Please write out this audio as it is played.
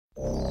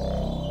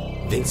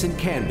Vincent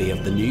Canby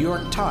of the New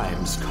York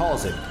Times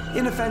calls it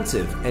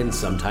inoffensive and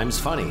sometimes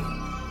funny.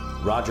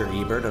 Roger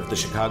Ebert of the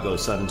Chicago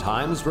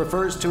Sun-Times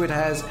refers to it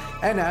as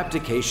an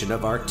abdication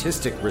of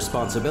artistic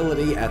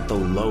responsibility at the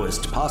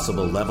lowest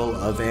possible level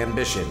of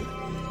ambition.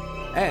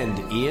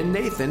 And Ian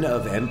Nathan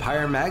of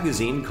Empire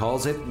Magazine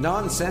calls it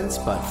nonsense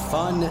but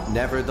fun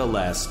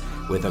nevertheless,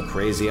 with a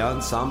crazy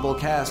ensemble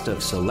cast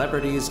of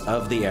celebrities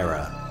of the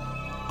era.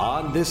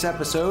 On this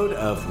episode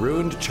of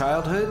Ruined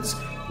Childhoods,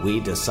 we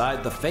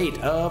decide the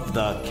fate of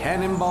the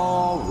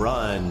Cannonball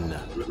Run.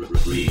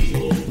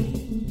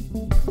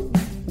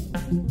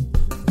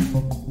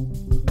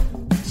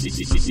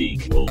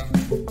 Sequel.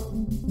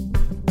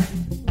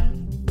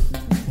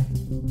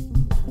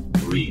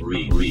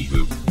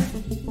 Reboot.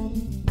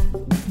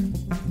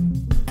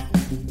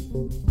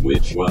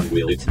 Which one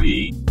will it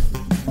be?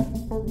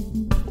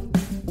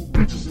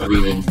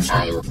 Ruined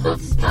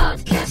Childhoods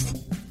Podcast.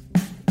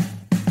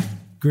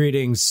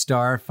 Greetings,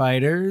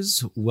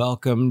 Starfighters.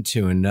 Welcome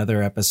to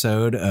another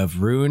episode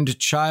of Ruined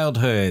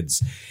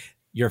Childhoods,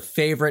 your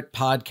favorite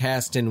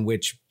podcast in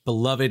which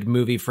beloved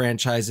movie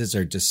franchises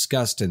are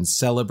discussed and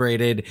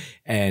celebrated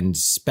and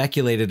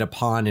speculated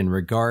upon in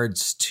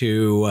regards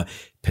to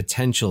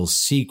potential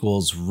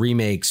sequels,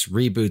 remakes,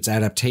 reboots,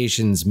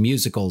 adaptations,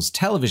 musicals,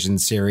 television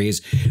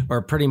series, or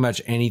pretty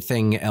much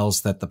anything else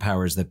that the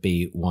powers that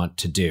be want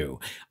to do.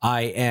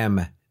 I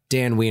am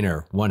Dan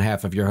Wiener, one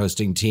half of your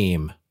hosting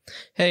team.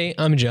 Hey,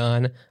 I'm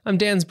John. I'm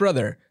Dan's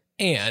brother,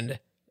 and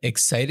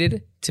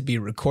excited to be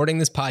recording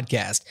this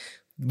podcast.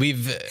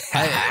 We've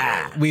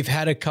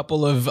had a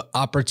couple of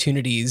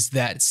opportunities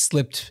that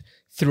slipped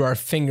through our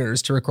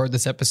fingers to record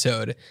this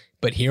episode,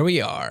 but here we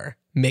are,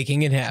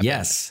 making it happen.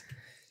 Yes,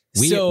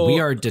 we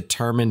are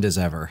determined as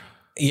ever.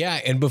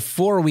 Yeah, and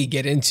before we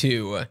get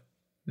into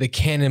the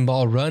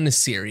Cannonball Run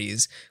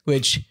series,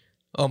 which,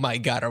 oh my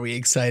God, are we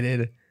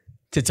excited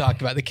to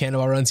talk about the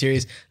Cannonball Run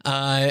series?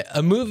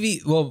 A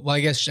movie, well, I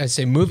guess I'd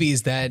say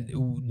movies that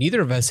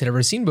neither of us had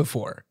ever seen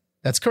before.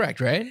 That's correct,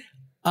 right?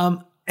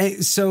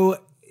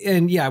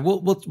 And yeah,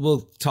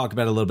 we'll talk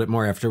about it a little bit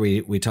more after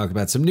we talk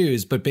about some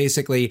news. But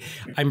basically,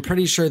 I'm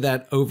pretty sure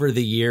that over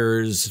the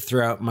years,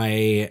 throughout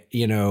my,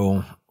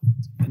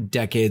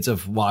 decades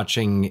of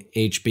watching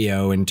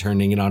HBO and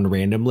turning it on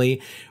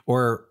randomly,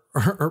 or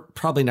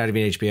probably not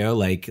even HBO,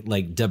 like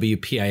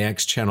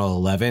WPIX Channel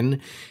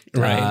 11,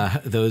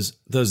 right? Those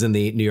in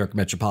the New York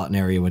metropolitan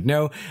area would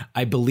know.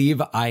 I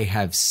believe I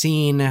have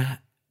seen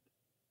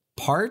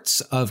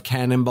parts of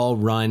Cannonball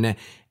Run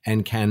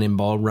and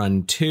Cannonball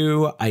Run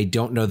 2. I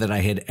don't know that I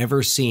had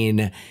ever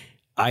seen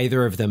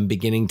either of them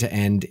beginning to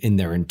end in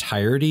their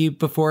entirety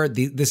before.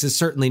 This is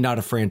certainly not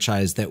a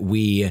franchise that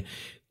we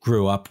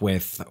grew up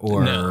with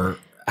or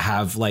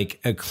have like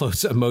a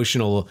close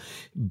emotional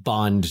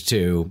bond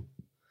to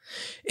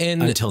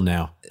until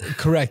now.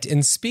 Correct.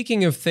 And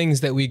speaking of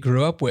things that we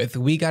grew up with,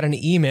 we got an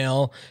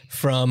email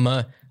from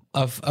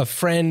a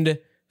friend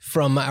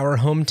from our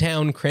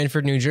hometown,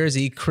 Cranford, New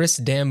Jersey, Chris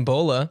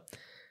Dambola.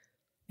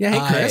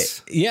 Yeah, hey,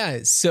 Chris.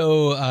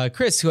 So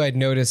Chris, who I'd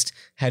noticed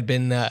had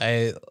been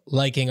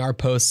liking our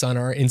posts on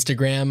our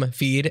Instagram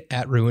feed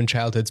at Ruined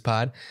Childhoods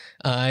Pod.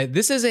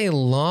 This is a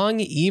long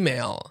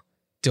email.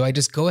 Do I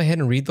just go ahead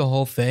and read the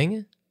whole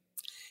thing?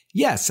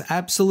 Yes,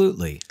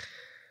 absolutely.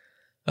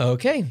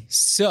 Okay,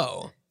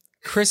 so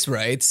Chris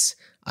writes,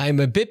 I'm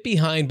a bit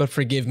behind, but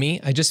forgive me.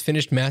 I just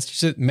finished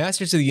Masters of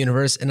the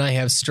Universe, and I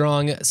have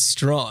strong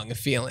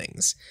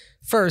feelings.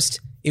 First,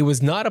 it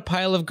was not a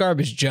pile of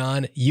garbage,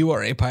 John. You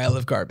are a pile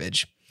of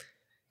garbage.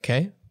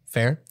 Okay,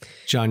 fair.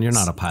 John, you're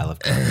not a pile of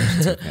garbage.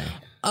 It's okay.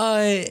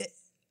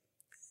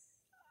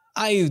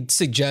 I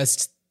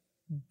suggest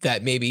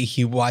that maybe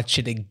he watch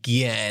it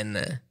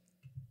again,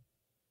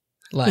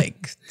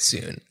 like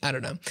soon. I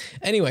don't know.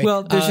 Anyway.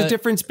 Well, there's a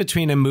difference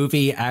between a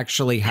movie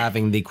actually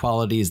having the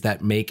qualities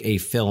that make a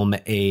film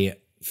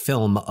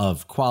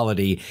of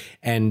quality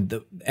and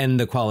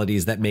the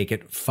qualities that make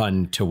it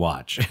fun to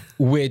watch.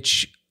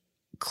 Which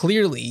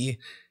clearly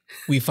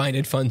we find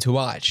it fun to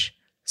watch.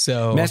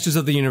 So Masters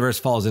of the Universe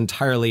falls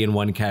entirely in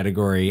one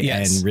category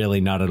and really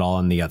not at all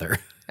in the other.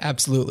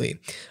 Absolutely.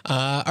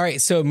 All right.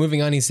 So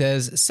moving on, he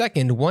says,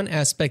 second, one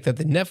aspect that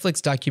the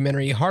Netflix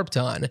documentary harped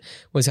on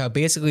was how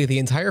basically the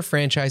entire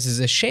franchise is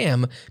a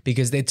sham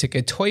because they took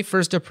a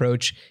toy-first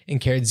approach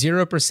and cared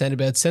 0%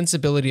 about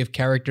sensibility of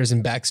characters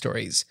and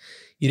backstories.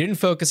 You didn't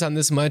focus on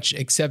this much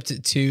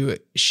except to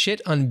shit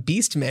on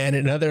Beastman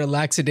and other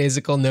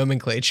lackadaisical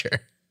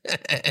nomenclature.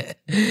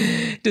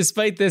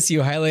 Despite this, you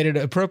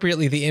highlighted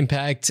appropriately the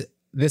impact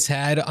this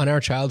had on our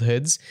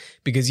childhoods,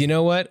 because you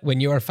know what? When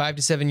you are 5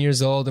 to 7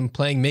 years old and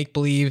playing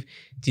make-believe,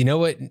 do you know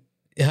what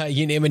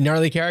you name a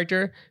gnarly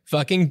character?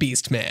 Fucking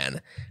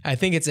Beastman. I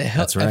think it's I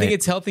think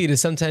it's healthy to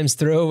sometimes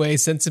throw away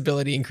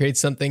sensibility and create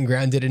something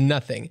grounded in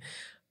nothing.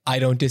 I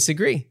don't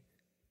disagree.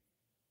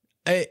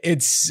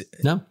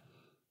 No.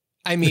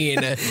 I mean,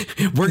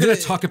 we're going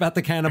to talk about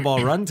the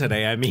Cannonball Run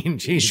today. I mean,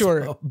 geez,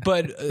 sure.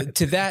 But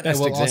to that, I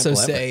will also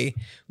say,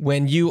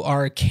 when you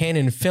are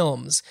Canon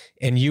Films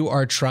and you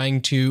are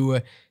trying to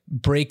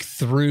break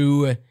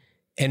through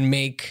and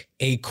make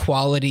a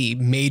quality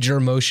major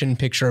motion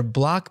picture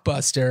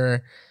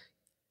blockbuster,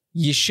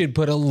 you should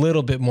put a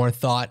little bit more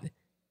thought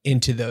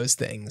into those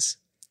things.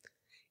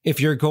 If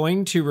you're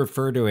going to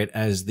refer to it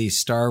as the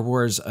Star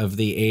Wars of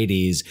the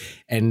 80s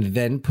and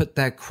then put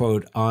that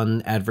quote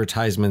on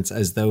advertisements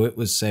as though it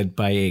was said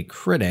by a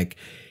critic,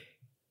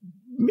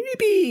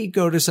 maybe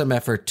go to some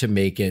effort to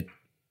make it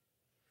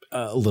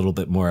a little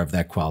bit more of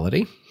that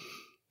quality.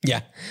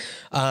 Yeah.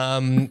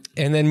 And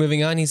then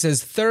moving on, he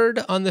says, third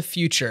on the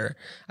future,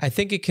 I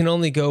think it can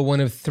only go one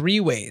of three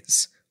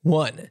ways.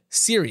 1,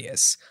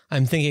 serious.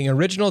 I'm thinking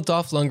original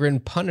Dolph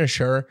Lundgren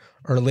Punisher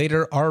or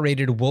later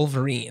R-rated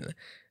Wolverine.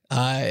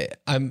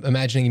 I'm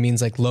imagining he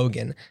means like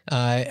Logan.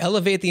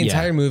 Elevate the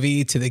entire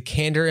movie to the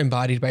candor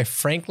embodied by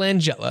Frank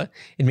Langella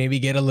and maybe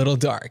get a little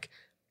dark.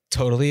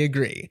 Totally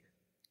agree.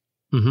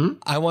 Mm-hmm.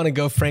 I want to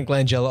go Frank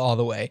Langella all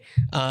the way.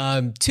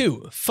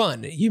 2,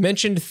 fun. You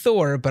mentioned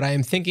Thor, but I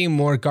am thinking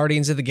more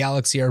Guardians of the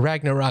Galaxy or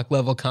Ragnarok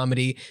level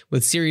comedy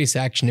with serious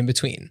action in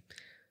between.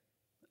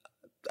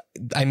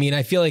 I mean,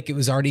 I feel like it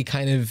was already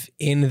kind of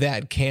in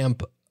that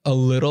camp a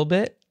little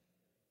bit.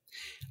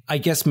 I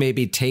guess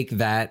maybe take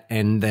that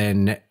and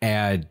then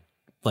add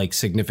like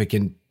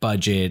significant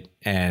budget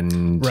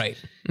and right.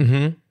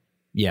 Mm-hmm.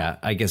 Yeah,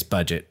 I guess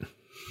budget.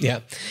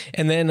 Yeah.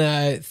 And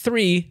then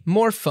 3,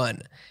 more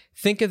fun.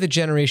 Think of the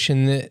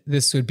generation that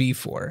this would be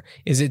for.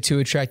 Is it to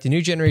attract a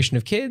new generation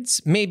of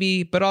kids?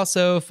 Maybe, but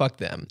also fuck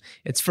them.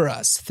 It's for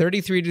us,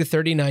 33 to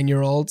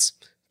 39-year-olds.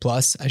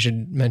 Plus, I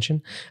should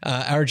mention,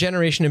 our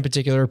generation in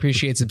particular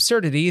appreciates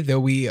absurdity, though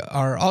we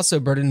are also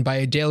burdened by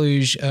a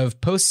deluge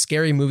of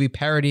post-scary movie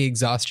parody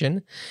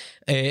exhaustion.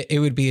 It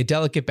would be a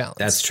delicate balance.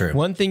 That's true.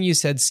 One thing you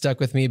said stuck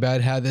with me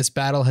about how this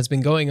battle has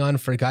been going on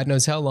for God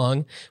knows how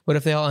long. What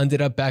if they all ended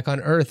up back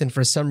on Earth and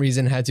for some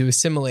reason had to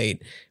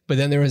assimilate, but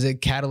then there was a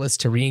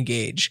catalyst to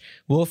re-engage?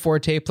 Will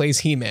Forte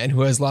plays He-Man,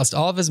 who has lost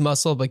all of his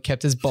muscle but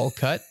kept his bowl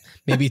cut.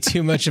 Maybe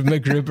too much of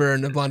MacGruber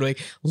and a blonde wig.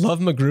 Love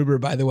MacGruber,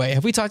 by the way.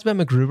 Have we talked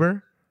about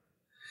MacGruber?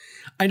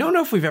 I don't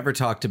know if we've ever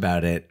talked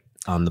about it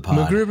on the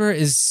pod. MacGruber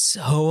is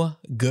so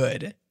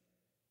good.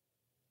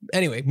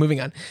 Anyway,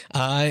 moving on.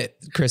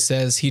 Chris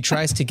says he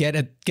tries to get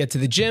to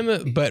the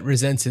gym, but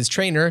resents his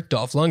trainer,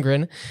 Dolph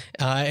Lundgren,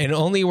 and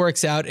only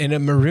works out in a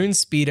maroon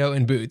Speedo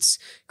and boots.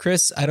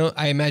 Chris,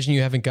 I imagine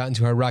you haven't gotten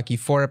to our Rocky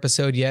IV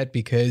episode yet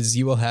because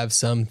you will have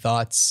some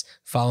thoughts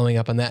following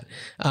up on that.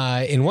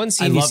 In one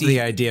scene, I love the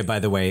idea, by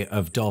the way,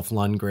 of Dolph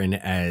Lundgren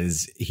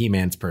as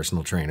He-Man's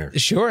personal trainer.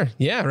 Sure.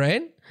 Yeah,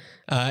 right?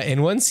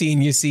 In one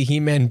scene, you see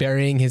He-Man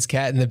burying his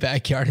cat in the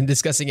backyard and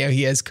discussing how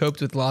he has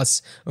coped with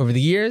loss over the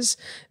years.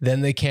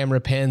 Then the camera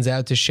pans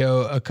out to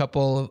show a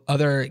couple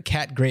other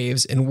cat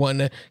graves and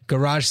one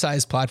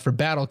garage-sized plot for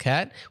Battle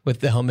Cat with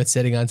the helmet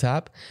sitting on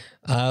top.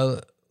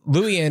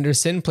 Louis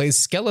Anderson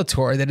plays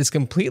Skeletor that has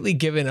completely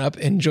given up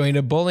and joined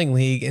a bowling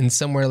league in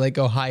somewhere like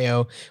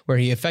Ohio where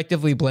he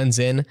effectively blends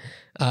in.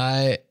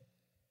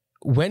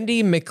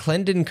 Wendy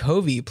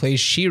McClendon-Covey plays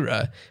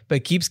She-Ra,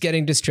 but keeps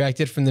getting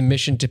distracted from the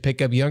mission to pick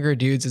up younger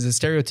dudes as a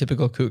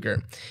stereotypical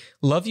cougar.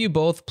 Love you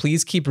both.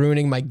 Please keep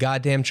ruining my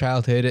goddamn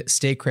childhood.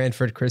 Stay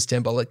Cranford, Chris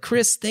Timble.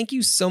 Chris, thank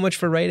you so much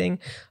for writing.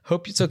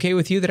 Hope it's okay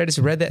with you that I just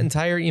read that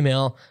entire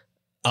email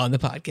on the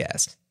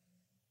podcast.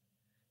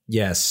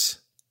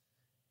 Yes.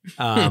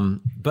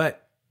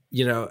 But,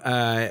 you know,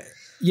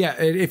 yeah,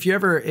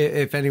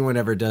 if anyone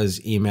ever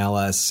does email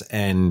us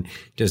and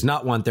does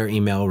not want their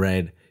email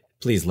read,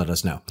 please let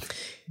us know.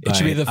 It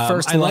should be the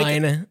first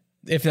line,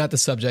 if not the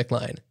subject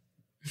line.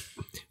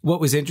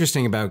 What was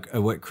interesting about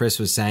what Chris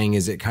was saying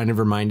is it kind of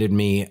reminded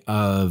me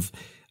of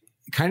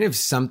kind of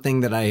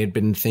something that I had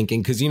been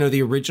thinking, because, you know,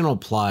 the original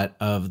plot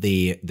of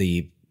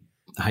the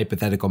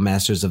hypothetical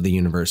Masters of the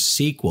Universe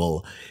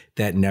sequel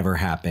that never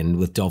happened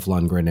with Dolph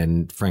Lundgren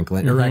and Frank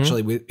Lundgren, or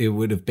actually it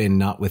would have been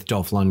not with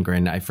Dolph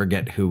Lundgren. I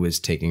forget who was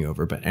taking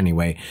over, but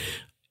anyway,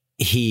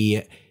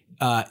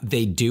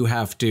 they do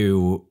have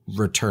to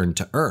return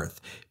to Earth.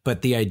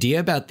 But the idea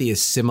about the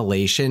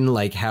assimilation,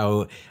 like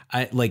how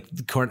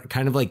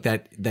kind of like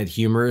that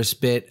humorous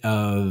bit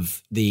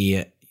of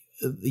the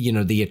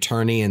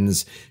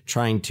Eternians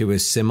trying to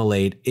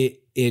assimilate,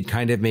 it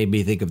kind of made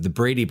me think of the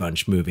Brady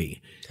Bunch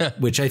movie,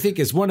 which I think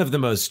is one of the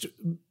most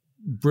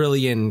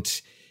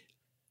brilliant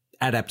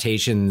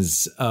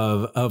adaptations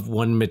of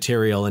one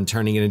material and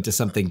turning it into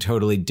something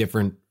totally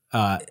different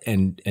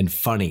and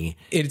funny.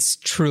 It's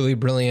truly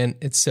brilliant.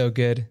 It's so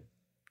good.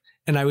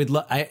 And I would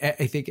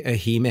I think a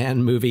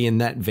He-Man movie in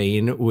that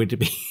vein would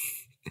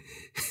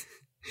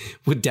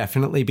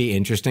definitely be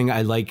interesting.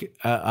 I like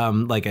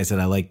I said,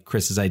 I like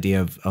Chris's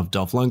idea of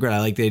Dolph Lundgren. I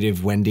like the idea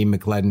of Wendy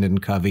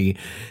McClendon-Covey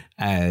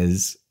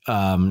as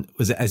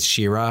as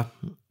She-Ra.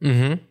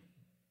 Mm-hmm.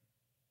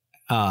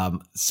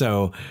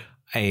 So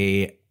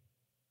it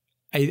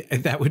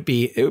would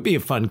be a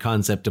fun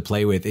concept to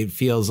play with. It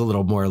feels a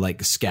little more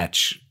like a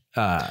sketch.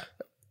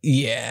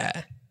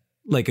 Yeah.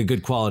 Like a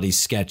good quality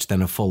sketch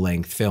than a full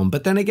length film.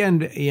 But then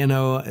again, you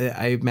know,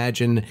 I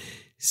imagine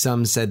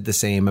some said the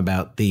same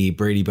about the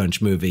Brady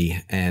Bunch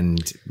movie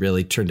and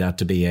really turned out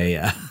to be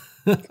a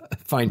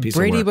fine piece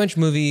Brady of work. Bunch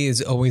movie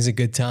is always a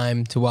good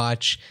time to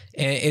watch,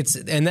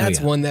 and that's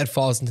one that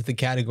falls into the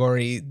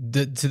category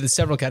to the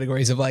several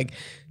categories of like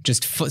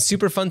just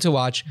super fun to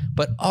watch,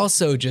 but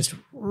also just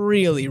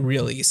really,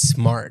 really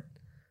smart.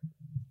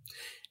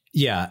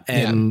 Yeah,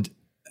 and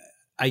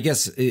I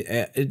guess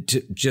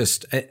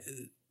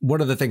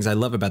one of the things I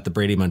love about the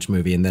Brady Bunch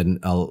movie, and then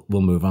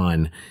we'll move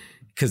on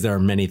because there are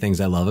many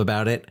things I love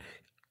about it.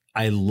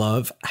 I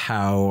love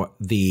how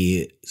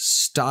the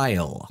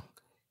style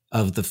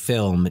of the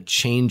film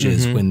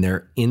changes when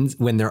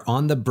they're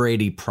on the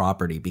Brady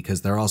property,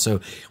 because they're also,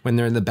 when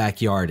they're in the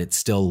backyard, it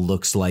still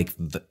looks like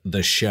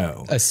the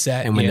show, a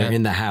set, and when they're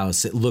in the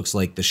house, it looks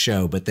like the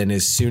show. But then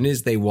as soon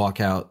as they walk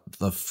out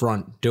the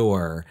front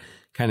door,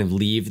 kind of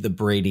leave the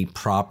Brady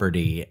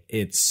property,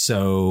 it's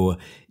so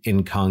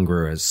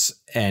incongruous,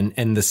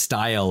 and the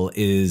style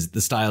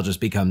just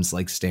becomes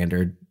like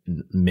standard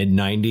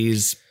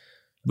mid-90s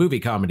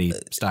movie comedy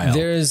style.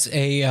 There's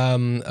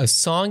a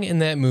song in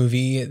that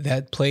movie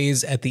that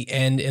plays at the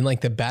end in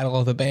like the Battle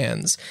of the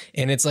Bands,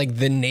 and it's like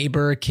the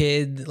neighbor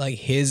kid, like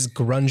his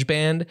grunge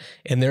band,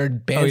 and their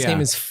band's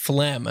name is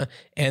Phlegm,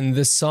 and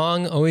the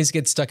song always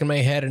gets stuck in my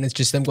head, and it's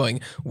just them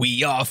going,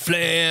 "We are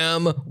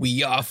Phlegm,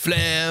 we are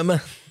Phlegm."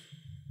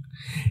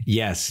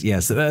 Yes.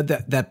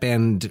 That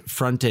band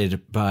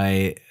fronted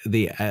by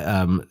the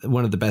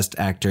one of the best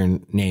actor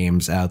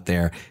names out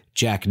there,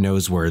 Jack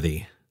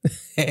Noseworthy.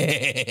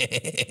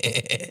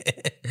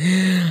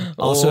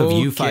 Also of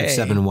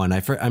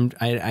U571.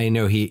 I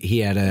know he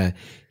had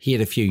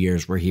a few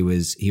years where he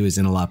was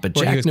in a lot, but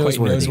Jack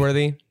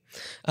Noseworthy.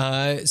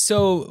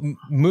 So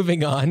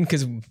moving on,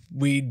 because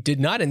we did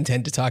not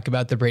intend to talk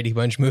about the Brady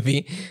Bunch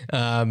movie,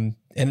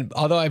 and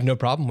although I have no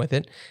problem with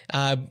it,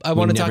 I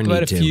want to talk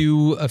about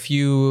a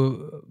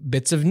few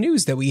bits of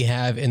news that we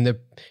have in the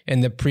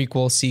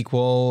prequel,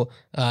 sequel,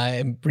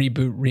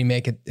 reboot,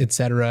 remake,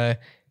 etc.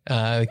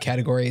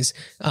 Categories.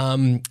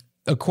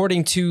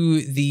 According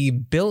to the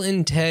Bill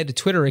and Ted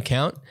Twitter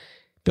account,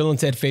 Bill and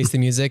Ted Face the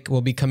Music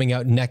will be coming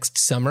out next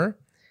summer.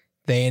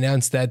 They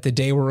announced that the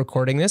day we're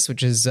recording this,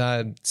 which is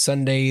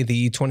Sunday,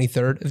 the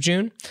 23rd of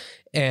June.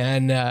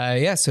 And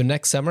so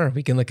next summer,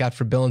 we can look out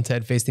for Bill and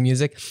Ted Face the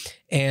Music.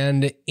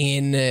 And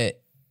in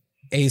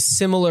a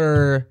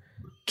similar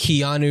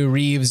Keanu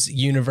Reeves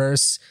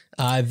universe,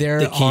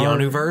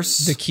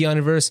 the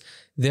Keanuverse,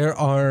 there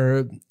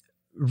are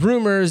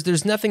rumors.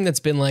 There's nothing that's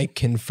been like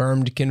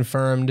confirmed,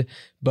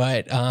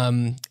 but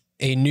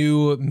a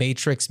new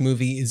Matrix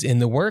movie is in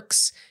the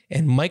works,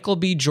 and Michael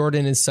B.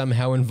 Jordan is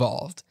somehow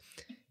involved.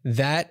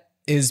 That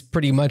is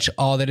pretty much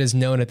all that is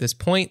known at this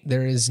point.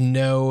 There is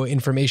no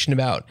information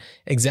about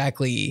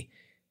exactly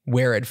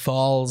where it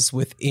falls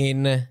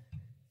within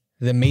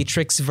the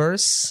Matrix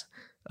verse,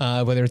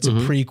 whether it's a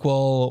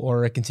prequel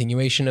or a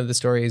continuation of the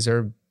stories,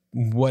 or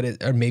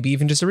or maybe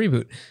even just a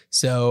reboot.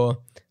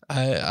 So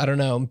I don't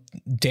know.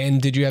 Dan,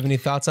 did you have any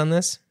thoughts on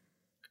this?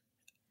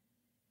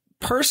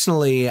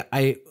 Personally,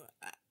 I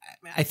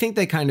think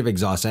they kind of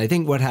exhausted. I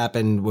think what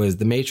happened was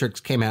The Matrix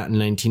came out in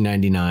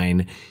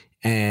 1999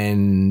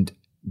 and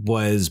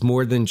was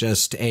more than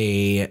just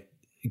a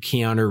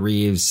Keanu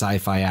Reeves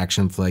sci-fi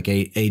action flick,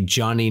 a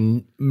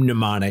Johnny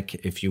Mnemonic,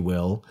 if you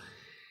will,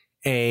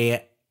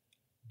 and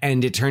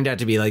it turned out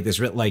to be like this,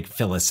 like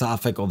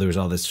philosophical. There's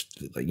all this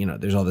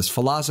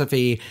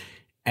philosophy,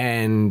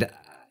 and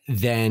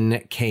then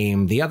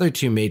came the other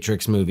two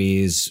Matrix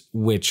movies,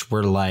 which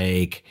were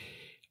like,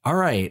 all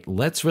right,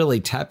 let's really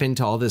tap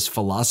into all this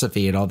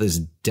philosophy and all this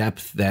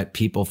depth that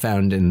people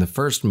found in the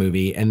first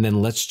movie, and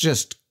then let's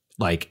just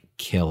like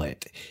kill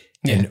it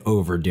and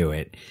overdo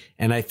it.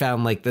 And I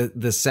found like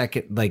the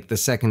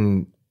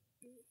second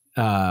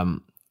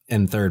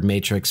and third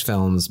Matrix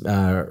films,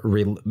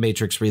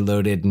 Matrix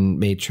Reloaded and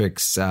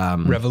Matrix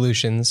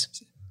Revolutions.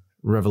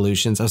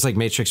 I was like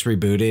Matrix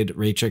Rebooted,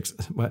 Matrix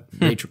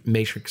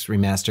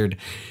Remastered,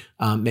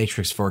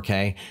 Matrix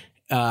 4K.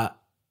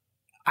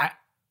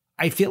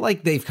 I feel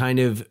like they've kind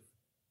of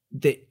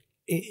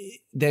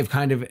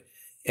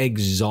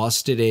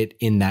exhausted it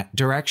in that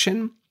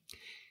direction,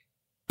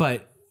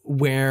 but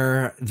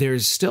where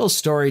there's still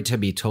story to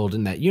be told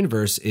in that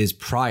universe is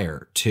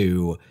prior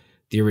to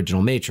the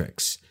original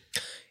Matrix.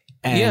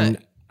 And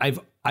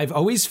I've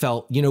always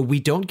felt, we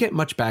don't get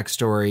much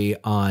backstory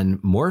on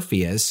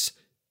Morpheus.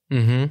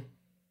 Mm-hmm.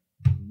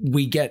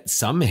 We get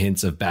some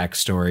hints of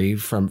backstory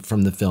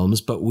from the films,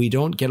 but we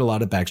don't get a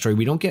lot of backstory.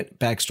 We don't get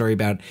backstory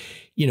about,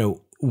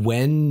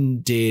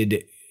 when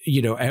did,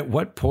 at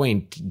what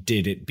point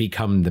did it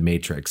become the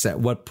Matrix? At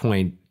what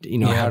point,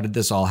 how did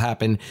this all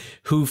happen?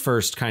 Who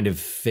first kind of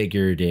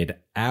figured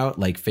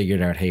out,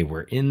 hey,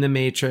 we're in the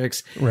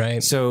Matrix.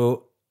 Right.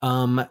 So,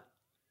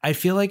 I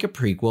feel like a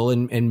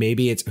prequel, and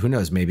maybe it's, who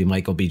knows, maybe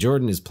Michael B.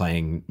 Jordan is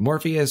playing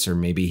Morpheus, or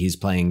maybe he's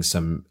playing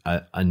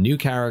a new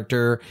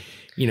character.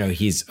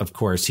 He's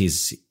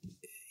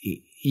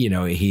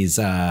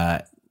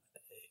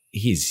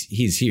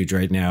huge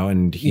right now,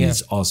 and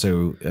he's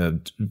also a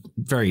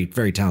very,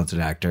 very talented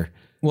actor.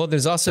 Well,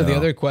 there's also the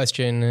other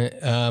question,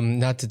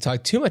 not to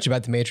talk too much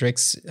about the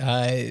Matrix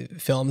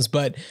films,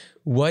 but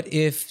what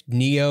if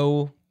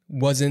Neo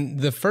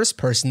wasn't the first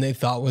person they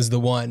thought was the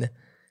one,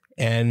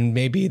 and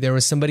maybe there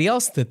was somebody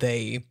else that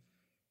they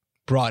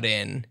brought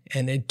in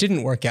and it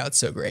didn't work out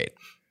so great.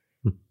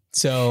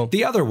 So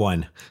the other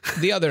one,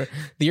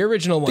 the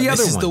original one, this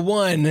is the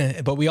one,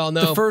 but we all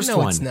know the first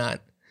one. It's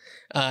not.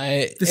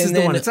 This is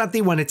the one. It's not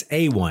the one. It's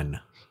a one.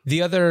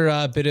 The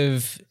other bit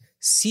of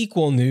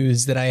sequel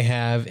news that I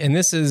have, and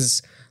this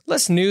is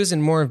less news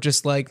and more of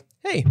just like,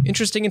 hey,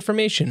 interesting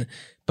information.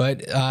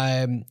 But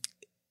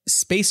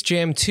Space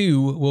Jam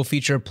 2 will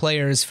feature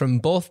players from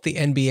both the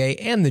NBA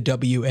and the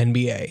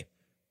WNBA.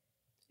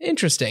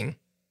 Interesting.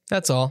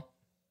 That's all.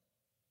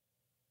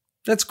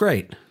 That's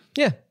great.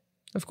 Yeah,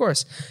 of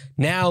course.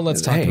 Now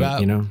let's talk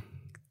about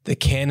the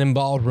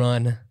Cannonball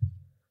Run.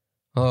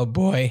 Oh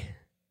boy.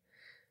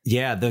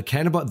 Yeah, the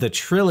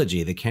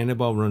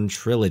Cannonball Run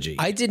trilogy.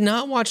 I did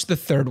not watch the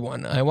third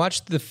one. I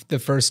watched the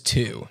first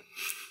two.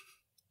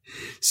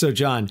 So,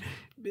 John,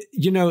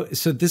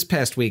 so this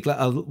past week,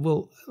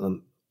 we'll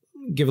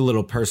give a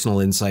little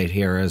personal insight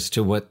here as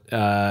to what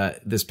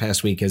this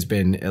past week has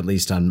been, at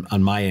least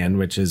on my end,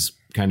 which has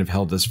kind of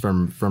held us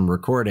from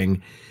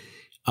recording.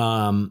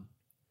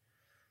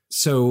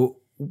 So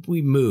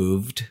we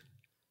moved,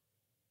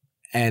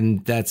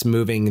 and that's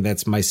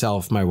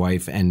myself, my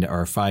wife, and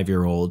our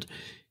 5-year-old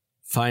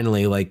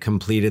finally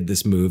completed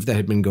this move that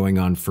had been going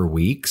on for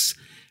weeks.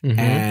 Mm-hmm.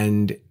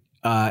 And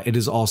it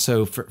is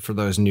also for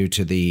those new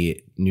to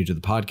the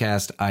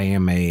podcast, I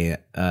am a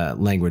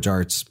language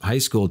arts high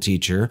school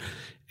teacher,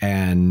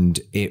 and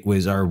it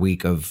was our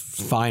week of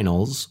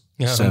finals.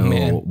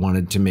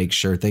 Wanted to make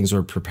sure things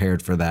were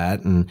prepared for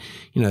that. And,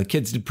 the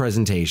kids did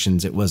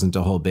presentations. It wasn't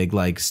a whole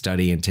big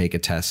study and take a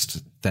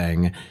test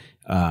thing.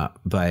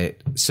 But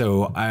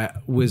so I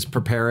was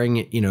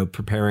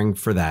preparing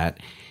for that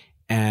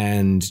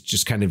and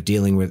just kind of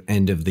dealing with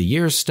end of the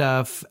year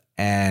stuff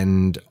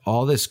and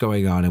all this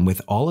going on. And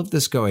with all of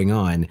this going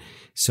on,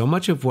 so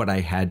much of what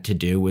I had to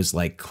do was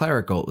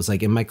clerical. It was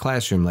in my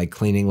classroom,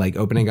 cleaning,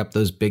 opening up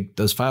those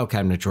file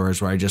cabinet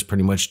drawers where I just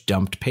pretty much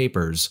dumped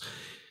papers.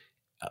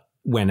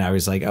 When I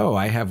was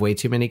I have way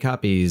too many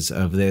copies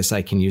of this.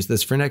 I can use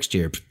this for next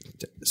year.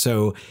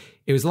 So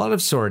it was a lot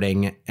of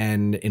sorting.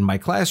 And in my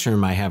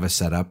classroom, I have a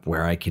setup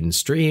where I can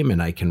stream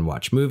and I can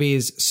watch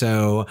movies.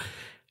 So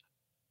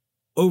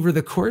over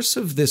the course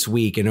of this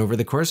week and over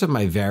the course of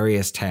my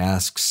various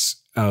tasks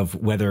of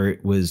whether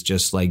it was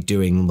just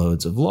doing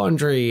loads of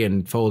laundry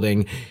and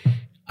folding,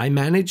 I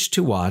managed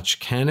to watch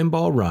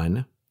Cannonball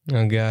Run.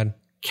 Oh, God.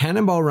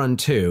 Cannonball Run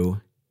 2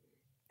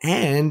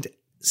 and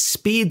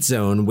Speed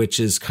Zone, which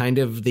is kind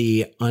of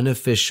the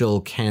unofficial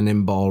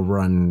Cannonball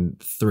Run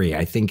 3.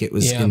 I think it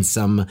was in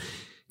some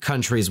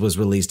countries was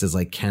released as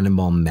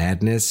Cannonball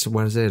Madness,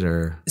 was it?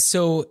 Or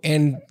so,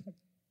 and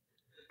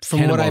from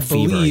Cannonball what I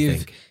Fever,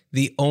 believe,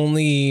 the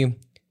only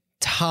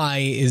tie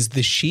is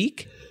the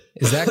Sheik.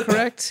 Is that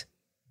correct?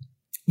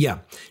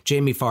 Yeah.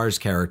 Jamie Farr's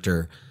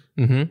character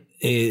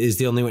is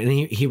the only one. And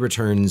he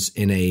returns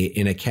in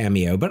a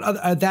cameo,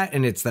 but that,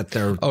 and it's that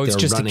they're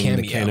running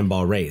the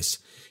Cannonball race.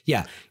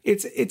 Yeah,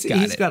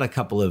 he's got a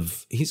couple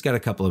of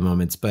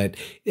moments, but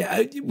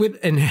we'll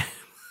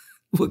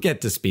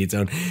get to Speed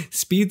Zone.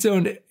 Speed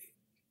Zone,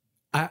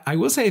 I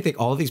will say I think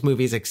all of these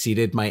movies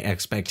exceeded my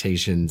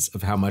expectations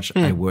of how much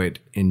I would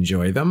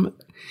enjoy them.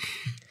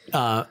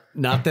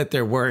 Not that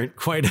there weren't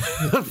quite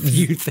a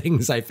few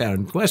things I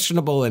found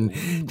questionable, and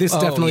this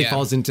definitely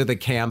falls into the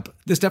camp.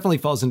 This definitely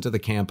falls into the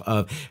camp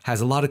of has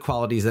a lot of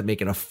qualities that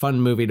make it a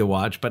fun movie to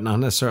watch, but not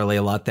necessarily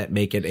a lot that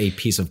make it a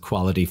piece of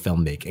quality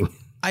filmmaking.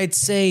 I'd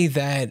say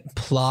that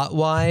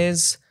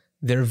plot-wise,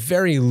 they're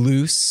very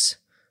loose.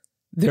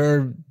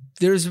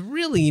 There's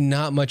really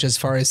not much as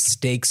far as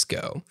stakes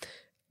go.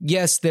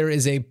 Yes, there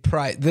is a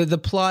the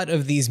plot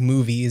of these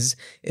movies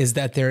is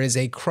that there is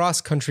a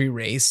cross-country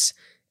race,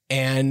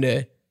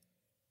 and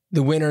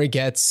the winner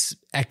gets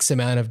X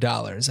amount of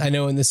dollars. I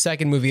know in the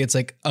second movie, it's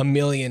 $1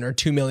 million or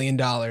 $2 million.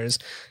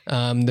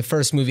 The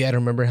first movie, I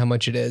don't remember how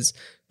much it is,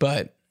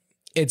 but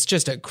it's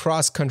just a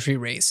cross-country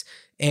race.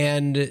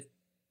 And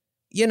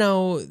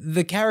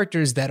the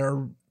characters that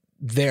are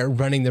there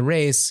running the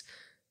race,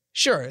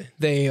 sure,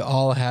 they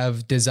all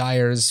have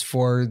desires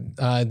for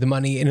the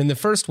money. And in the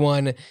first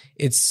one,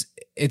 it's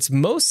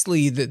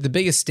mostly the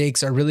biggest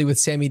stakes are really with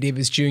Sammy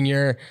Davis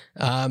Jr.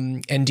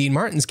 And Dean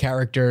Martin's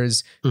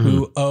characters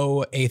who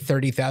owe a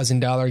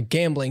 $30,000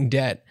 gambling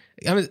debt.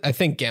 I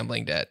think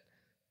gambling debt.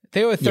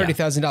 They owe a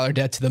 $30,000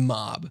 debt to the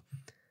mob.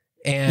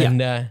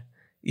 And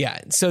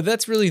so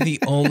that's really the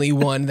only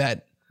one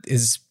that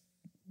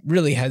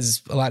really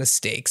has a lot of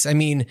stakes. I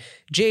mean,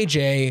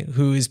 JJ,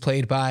 who is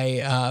played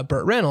by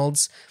Burt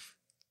Reynolds,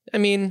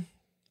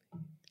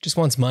 just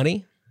wants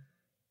money.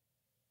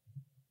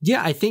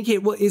 Yeah, I think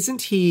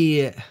isn't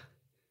he,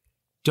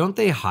 don't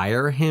they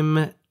hire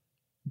him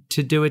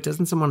to do it?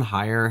 Doesn't someone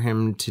hire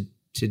him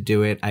to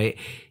do it?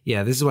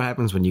 This is what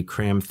happens when you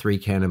cram 3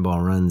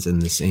 Cannonball Runs in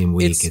the same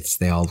week.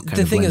 They all kind of blend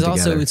together. The thing is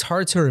also, it's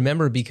hard to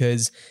remember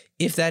because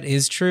if that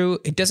is true,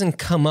 it doesn't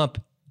come up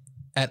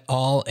at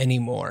all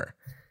anymore.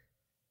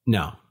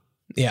 No.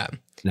 Yeah.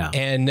 No.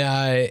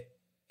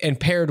 And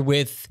paired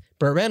with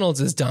Burt Reynolds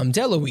is Dom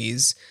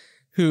DeLuise,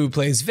 who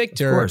plays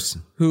Victor, Of course.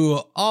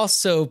 who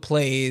also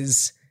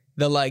plays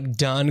the like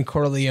Don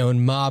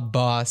Corleone mob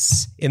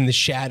boss in The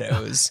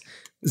Shadows.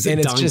 Is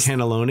it Don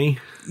Cannelloni?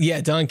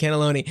 Yeah, Don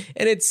Cannelloni.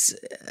 And it's,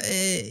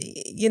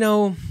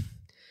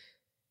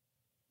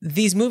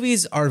 these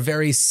movies are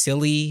very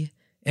silly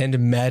and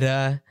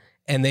meta,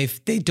 and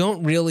they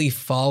don't really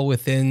fall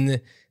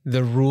within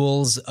the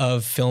rules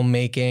of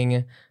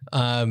filmmaking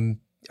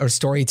or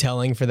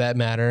storytelling for that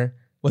matter.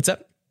 What's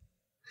up?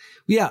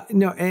 Yeah,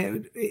 no,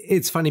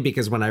 it's funny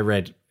because when I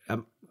read,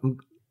 I'm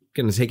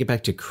going to take it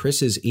back to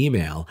Chris's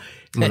email.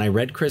 And when I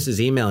read Chris's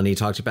email and he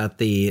talked about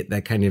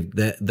that kind of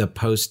the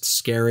post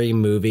scary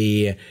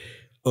movie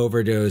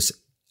overdose,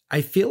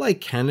 I feel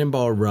like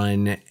Cannonball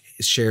Run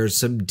shares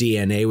some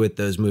DNA with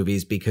those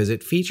movies because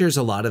it features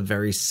a lot of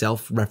very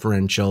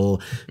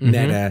self-referential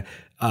meta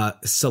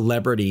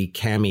celebrity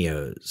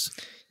cameos.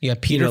 Yeah,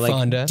 Peter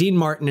Fonda. Like Dean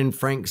Martin and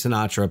Frank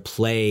Sinatra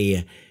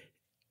play.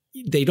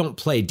 They don't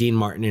play Dean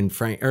Martin and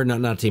Frank, or no,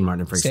 not Dean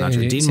Martin and Frank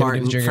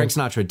Sinatra. Frank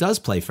Sinatra does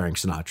play Frank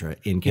Sinatra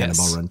in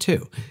Cannonball Run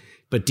too.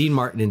 But Dean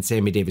Martin and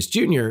Sammy Davis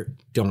Jr.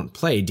 don't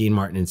play Dean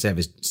Martin and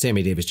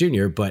Sammy Davis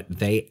Jr., but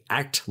they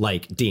act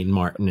like Dean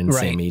Martin and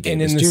Sammy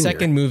Davis Jr. And in the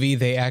second movie,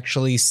 they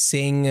actually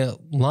sing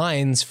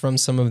lines from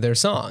some of their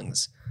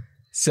songs.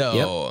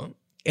 So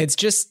it's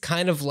just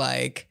kind of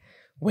like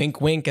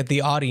wink, wink at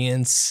the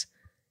audience.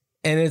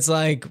 And it's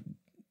like,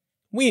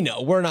 we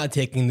know we're not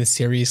taking this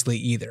seriously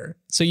either.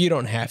 So you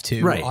don't have to,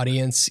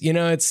 audience.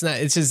 It's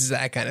just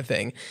that kind of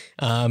thing.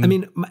 I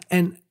mean,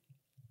 and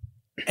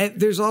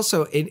there's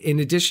also in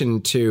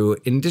addition to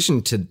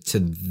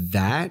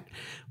that,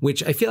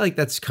 which I feel like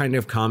that's kind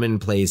of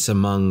commonplace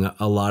among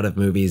a lot of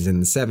movies in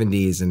the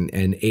 70s and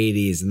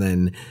 80s, and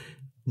then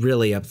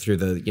really up through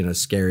the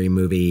scary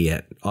movie,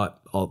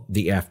 all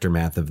the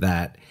aftermath of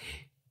that.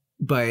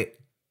 But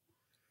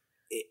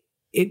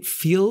it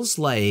feels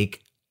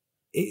like,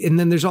 and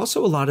then there's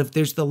also a lot of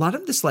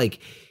this like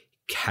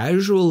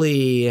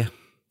casually,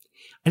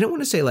 I don't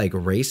want to say like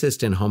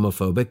racist and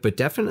homophobic, but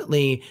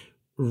definitely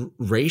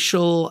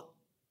racial,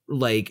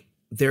 like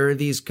there are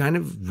these kind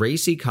of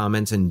racy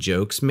comments and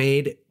jokes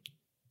made.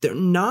 They're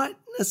not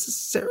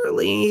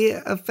necessarily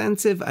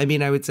offensive. I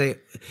mean, I would say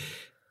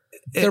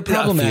they're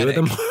problematic.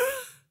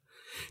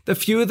 The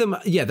few of them,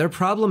 yeah, they're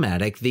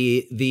problematic.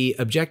 The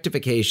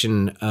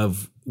objectification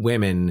of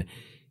women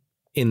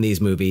in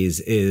these movies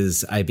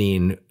is, I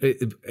mean,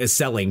 a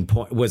selling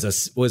point,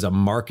 was a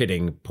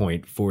marketing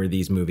point for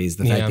these movies.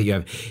 The fact that you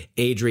have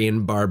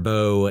Adrienne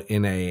Barbeau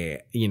in a,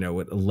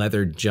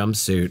 leather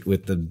jumpsuit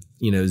with the,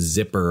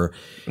 zipper,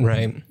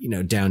 right,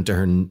 down to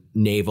her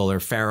navel, or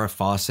Farrah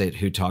Fawcett,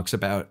 who talks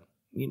about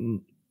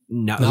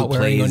not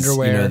wearing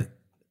underwear.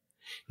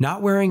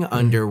 Not wearing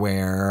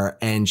underwear,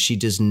 and she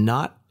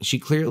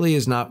clearly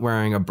is not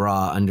wearing a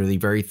bra under the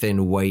very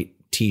thin white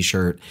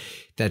t-shirt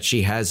that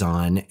she has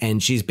on,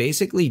 and she's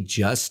basically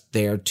just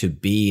there to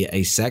be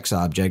a sex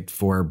object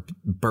for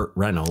Burt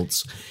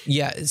Reynolds.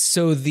 Yeah,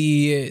 so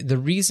the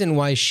reason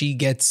why she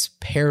gets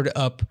paired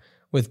up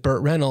with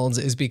Burt Reynolds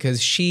is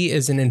because she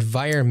is an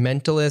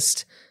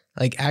environmentalist,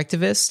 like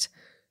activist,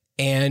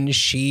 and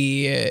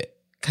she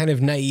kind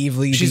of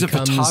naively she's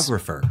becomes a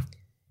photographer.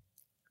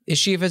 Is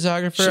she a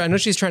photographer? I know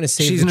she's trying to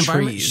save the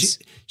trees.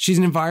 She's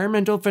an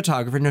environmental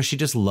photographer. No, she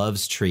just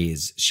loves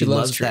trees. She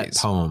loves trees. That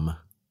poem.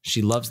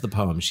 She loves the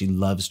poem. She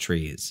loves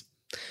trees.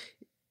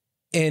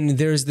 And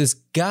there's this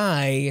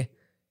guy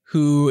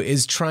who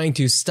is trying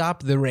to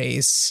stop the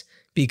race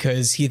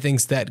because he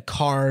thinks that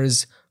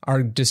cars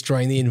are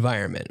destroying the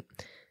environment.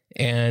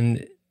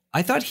 And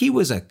I thought he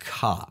was a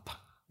cop.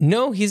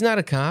 No, he's not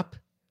a cop.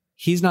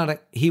 He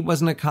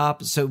wasn't a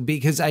cop. So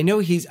because I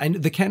know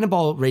the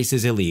cannonball race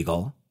is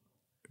illegal.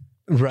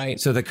 Right.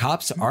 So the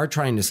cops are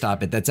trying to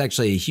stop it. That's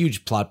actually a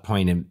huge plot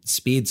point in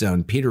Speed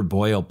Zone. Peter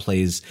Boyle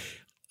plays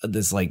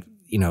this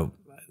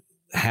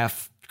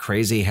half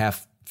crazy,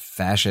 half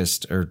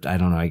fascist, or I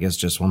don't know, I guess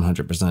just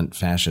 100%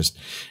 fascist,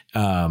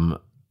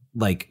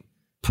 like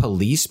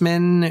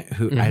policeman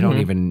who I don't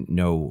even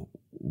know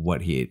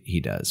what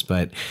he does,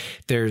 but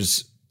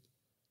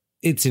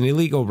it's an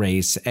illegal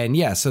race. And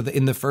yeah, so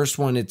in the first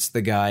one, it's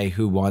the guy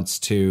who wants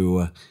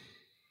to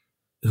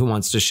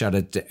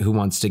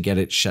get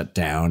it shut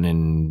down.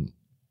 And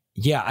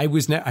yeah, I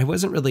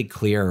wasn't really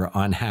clear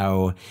on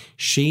how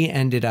she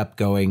ended up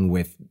going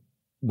with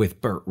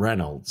Burt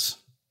Reynolds.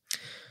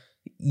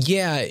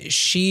 Yeah,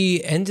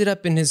 she ended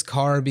up in his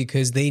car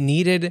because they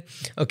needed,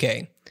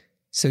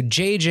 so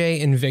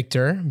JJ and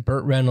Victor,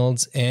 Burt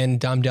Reynolds and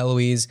Dom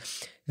DeLuise,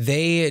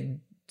 they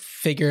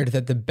figured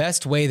that the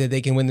best way that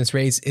they can win this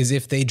race is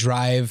if they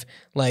drive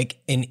like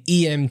an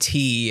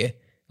EMT,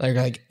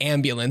 like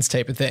ambulance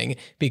type of thing,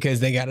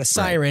 because they got a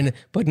siren. Right.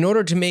 But in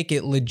order to make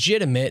it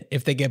legitimate,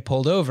 if they get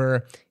pulled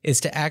over, is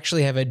to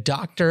actually have a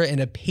doctor and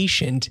a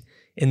patient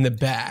in the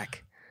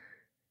back.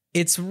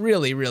 It's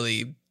really,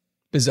 really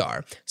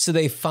bizarre. So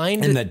they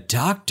find And the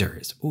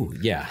doctors. Ooh,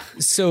 yeah.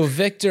 So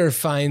Victor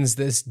finds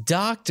this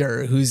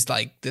doctor who's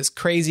like this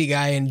crazy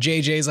guy, and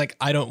JJ's like,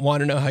 I don't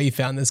want to know how you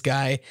found this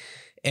guy.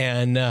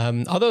 And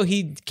although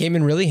he came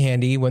in really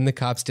handy when the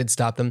cops did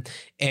stop them,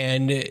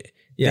 and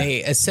they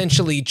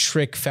essentially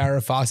trick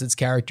Farrah Fawcett's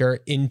character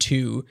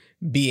into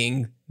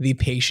being the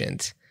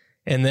patient.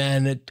 And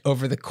then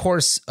over the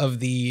course of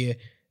the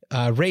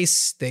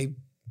race, they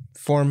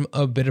form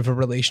a bit of a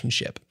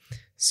relationship.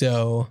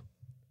 So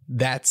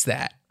that's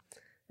that.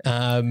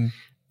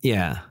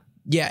 Yeah.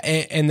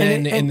 And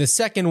then in the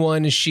second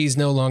one, she's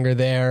no longer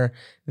there.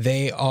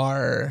 They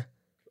are,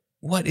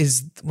 what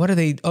are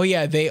they? Oh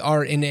yeah, they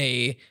are in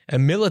a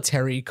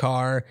military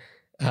car.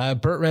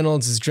 Burt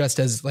Reynolds is dressed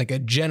as like a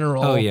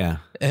general. Oh yeah.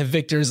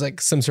 Victor's like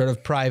some sort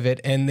of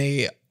private, and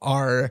they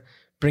are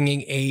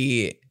bringing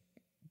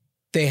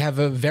they have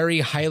a very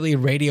highly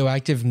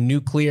radioactive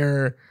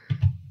nuclear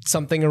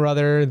something or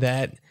other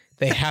that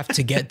they have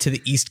to get to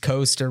the East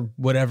Coast or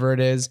whatever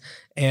it is.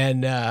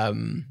 And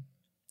and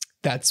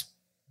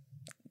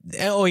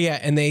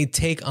they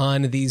take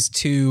on these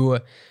two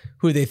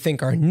who they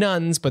think are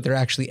nuns, but they're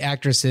actually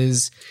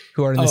actresses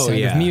who are in the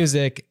Sound of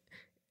Music.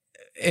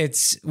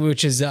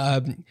 Which is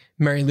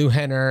Mary Lou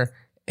Henner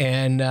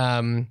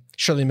and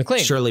Shirley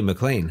MacLaine. Shirley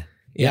MacLaine.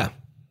 Yeah.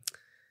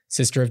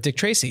 Sister of Dick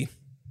Tracy.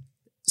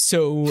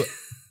 So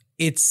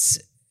it's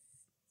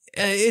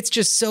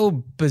just so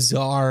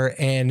bizarre,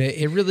 and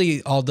it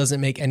really all doesn't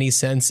make any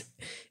sense.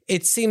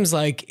 It seems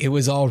like it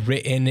was all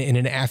written in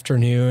an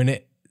afternoon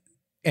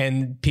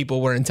and people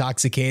were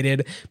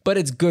intoxicated, but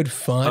it's good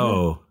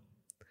fun.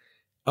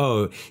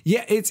 Oh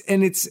yeah. It's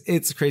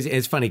crazy.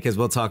 It's funny because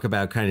we'll talk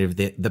about kind of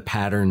the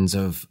patterns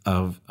of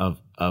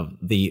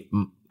the,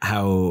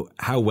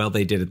 how well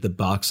they did at the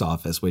box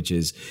office, which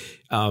is,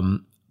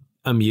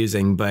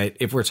 amusing. But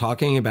if we're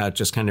talking about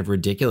just kind of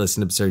ridiculous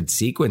and absurd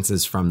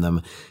sequences from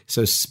them,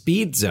 so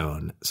Speed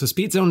Zone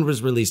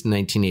was released in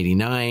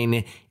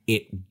 1989.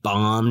 It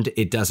bombed.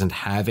 It doesn't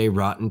have a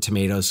Rotten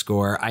Tomatoes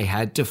score. I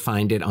had to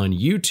find it on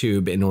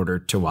YouTube in order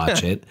to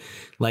watch it,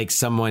 like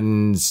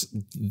someone's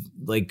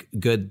like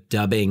good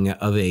dubbing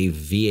of a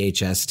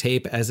VHS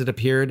tape as it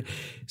appeared.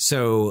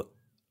 So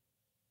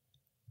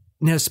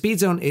now, Speed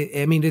Zone,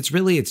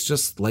 it's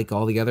just like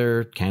all the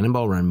other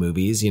Cannonball Run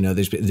movies. You know,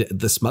 there's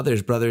the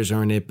Smothers Brothers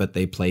are in it, but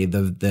they play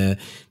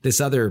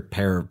this other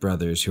pair of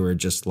brothers who are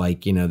just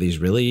like, you know, these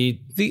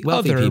really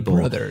wealthy people.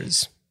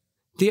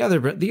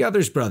 The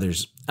others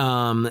brothers.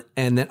 And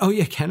then,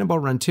 Cannonball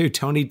Run 2.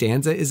 Tony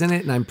Danza is in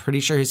it, and I'm pretty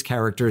sure his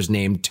character is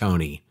named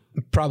Tony.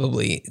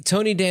 Probably.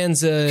 Tony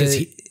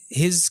Danza,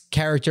 his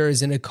character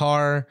is in a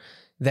car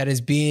that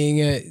is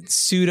being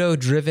pseudo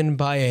driven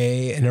by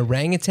an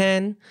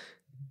orangutan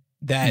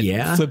that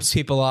flips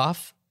people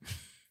off.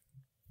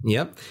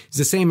 Yep. It's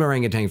the same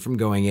orangutan from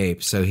Going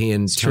Ape. So he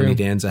and Tony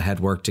Danza had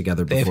worked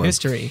together before. They have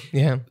history.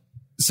 Yeah.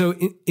 So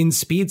in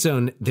Speed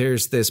Zone,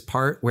 there's this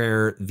part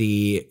where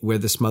the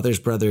Smothers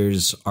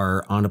Brothers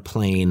are on a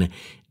plane,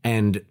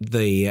 and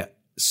the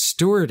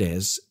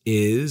stewardess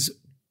is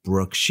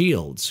Brooke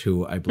Shields,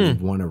 who I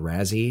believe won a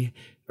Razzie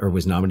or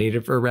was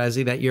nominated for a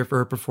Razzie that year for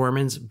her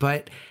performance.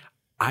 But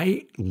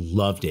I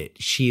loved it.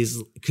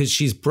 She's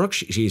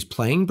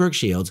playing Brooke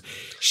Shields.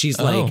 She's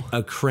like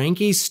a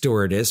cranky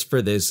stewardess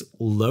for this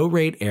low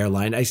rate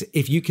airline.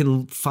 If you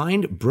can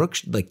find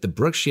the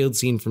Brooke Shields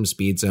scene from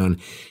Speed Zone,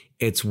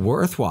 it's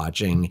worth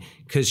watching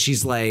because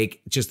she's like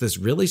just this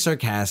really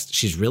sarcastic.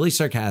 She's really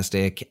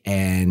sarcastic,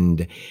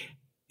 and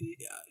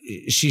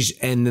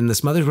then the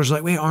Smothers was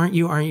like, wait, aren't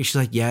you? She's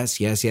like, yes.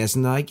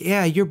 And they're like,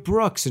 yeah, you're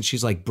Brooks. And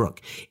she's like, Brooke,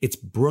 it's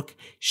Brooke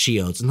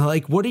Shields. And they're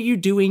like, what are you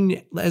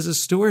doing as a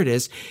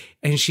stewardess?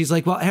 And she's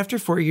like, well, after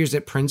 4 years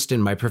at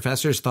Princeton, my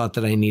professors thought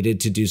that I needed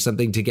to do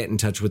something to get in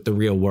touch with the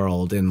real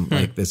world. And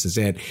like, this is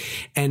it.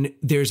 And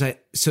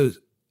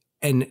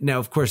and now,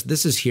 of course,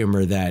 this is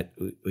humor that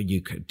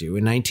you could do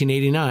in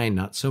 1989.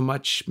 Not so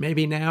much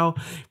maybe now,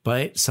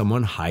 but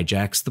someone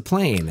hijacks the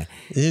plane.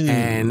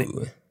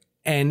 Ooh.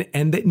 And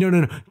they,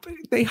 no.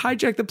 They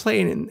hijack the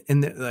plane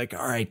and they're like,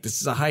 all right,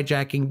 this is a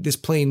hijacking. This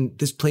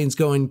plane's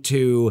going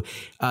to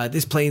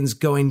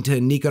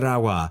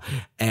Nicaragua.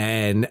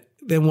 And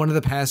then one of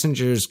the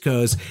passengers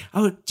goes,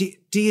 oh, do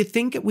you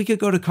think we could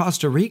go to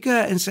Costa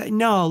Rica? And say,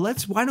 no,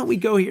 why don't we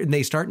go here? And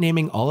they start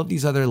naming all of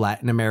these other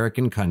Latin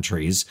American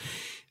countries.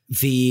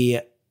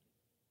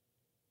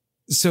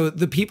 So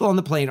the people on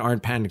the plane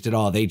aren't panicked at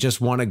all. They just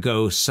want to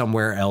go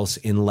somewhere else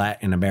in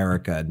Latin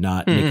America,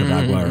 not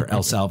Nicaragua or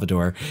El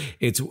Salvador.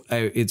 It's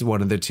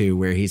one of the two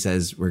where he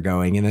says we're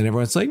going, and then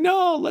everyone's like,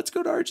 no, let's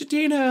go to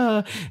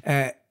Argentina,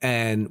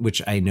 and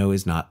which I know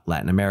is not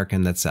Latin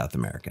American, that's South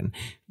American.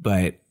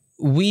 But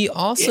we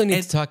also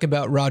need to talk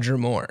about Roger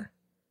Moore.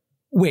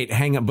 Wait,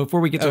 hang on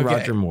before we get to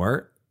Roger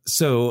Moore.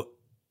 So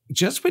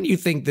just when you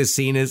think this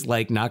scene is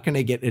like not going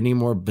to get any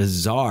more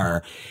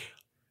bizarre,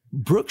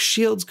 Brooke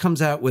Shields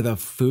comes out with a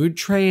food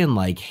tray and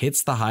like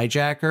hits the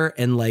hijacker,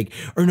 and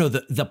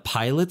the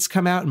pilots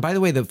come out. And by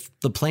the way,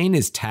 the plane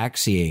is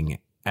taxiing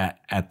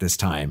at this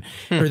time.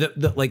 Or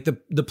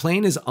the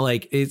plane is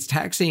like, it's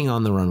taxiing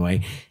on the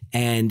runway,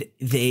 and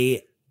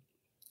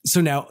so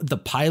now the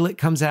pilot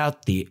comes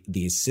out,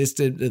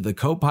 the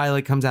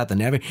co-pilot comes out, the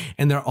navigator,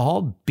 and they're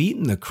all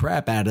beating the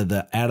crap out of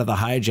the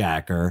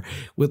hijacker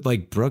with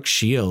like Brooke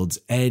Shields.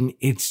 And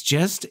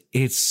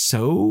it's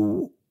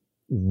so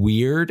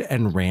weird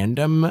and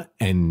random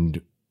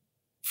and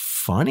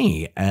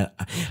funny.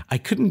 I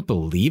couldn't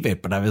believe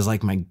it, but I was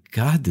like, my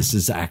God, this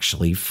is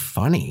actually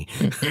funny.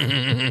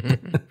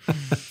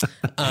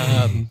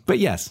 But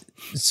yes.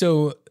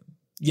 So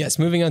yes,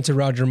 moving on to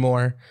Roger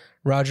Moore.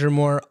 Roger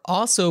Moore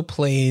also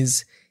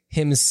plays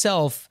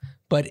himself,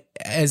 but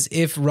as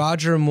if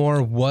Roger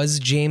Moore was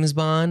James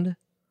Bond.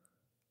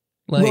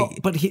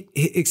 But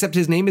except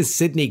his name is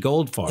Sidney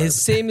Goldfarb.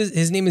 His name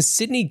is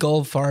Sidney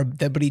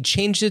Goldfarb, but he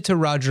changed it to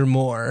Roger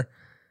Moore.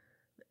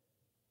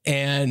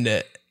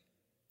 And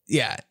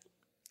yeah,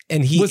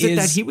 and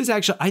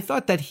I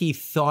thought that he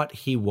thought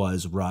he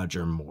was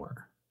Roger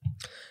Moore.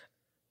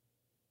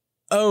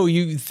 Oh,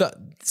 you thought?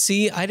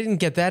 See, I didn't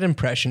get that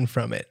impression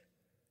from it.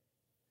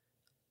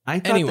 I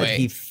thought that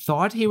he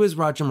thought he was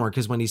Roger Moore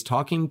because when he's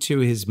talking to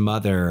his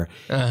mother,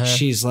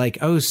 she's like,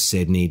 "Oh,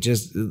 Sidney,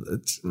 just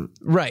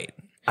right."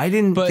 I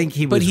didn't think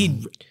he was.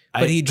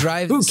 But he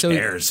drives. Who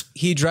cares?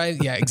 He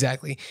drives. Yeah,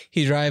 exactly.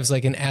 He drives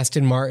like an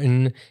Aston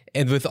Martin,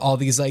 and with all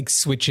these like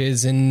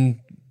switches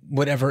and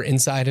whatever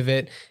inside of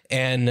it,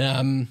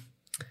 and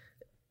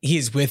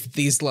he's with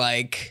these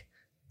like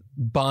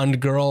Bond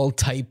girl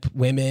type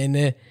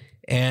women,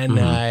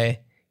 and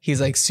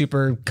he's like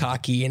super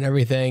cocky and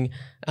everything.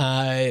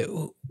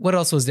 What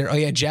else was there? Oh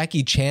yeah,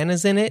 Jackie Chan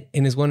is in it,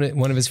 and is one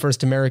of his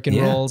first American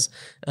roles,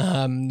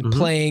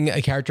 playing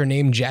a character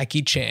named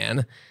Jackie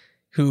Chan,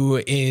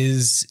 who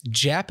is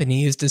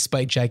Japanese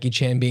despite Jackie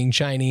Chan being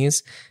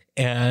Chinese,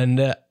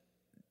 and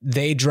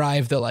they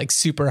drive the like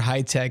super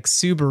high tech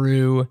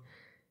Subaru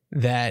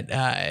that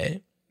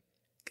I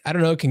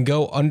don't know, can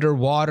go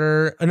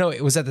underwater. Oh no,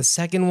 it was that the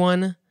second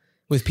one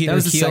with Peter Keel.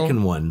 That was the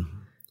second one.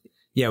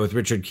 Yeah, with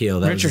Richard Keel.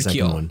 That was the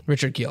second one.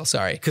 Richard Keel,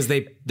 sorry. Because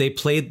they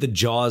played the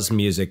Jaws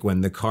music when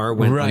the car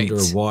went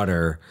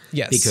underwater.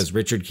 Yes. Because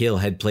Richard Keel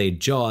had played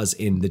Jaws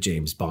in the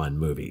James Bond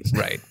movies.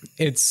 Right.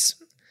 It's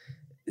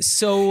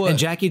so... And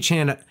Jackie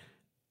Chan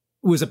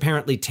was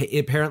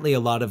apparently a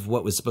lot of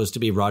what was supposed to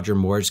be Roger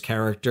Moore's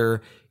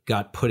character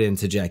got put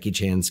into Jackie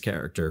Chan's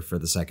character for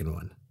the second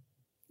one.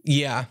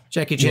 Yeah.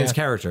 Jackie Chan's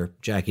character,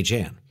 Jackie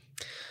Chan.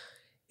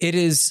 It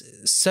is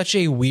such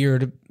a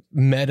weird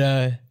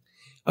meta...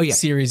 Oh yeah,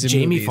 series of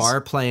movies.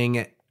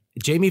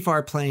 Jamie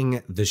Farr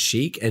playing the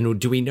Sheik,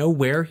 and do we know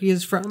where he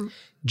is from?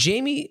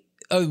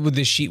 With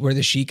the Sheik, where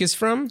the Sheik is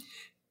from?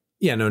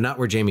 Yeah, no, not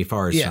where Jamie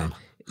Farr is from.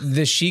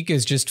 The Sheik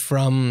is just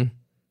from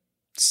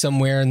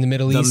somewhere in the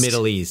Middle East. The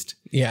Middle East,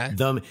 yeah,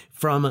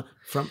 from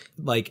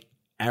like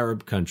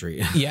Arab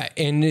country. Yeah,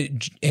 and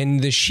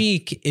the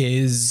Sheik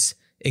is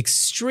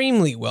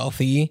extremely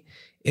wealthy,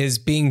 is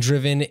being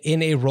driven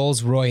in a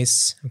Rolls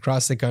Royce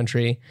across the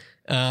country.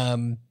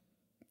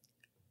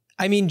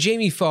 I mean,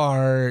 Jamie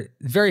Farr,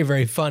 very,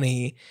 very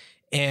funny.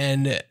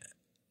 And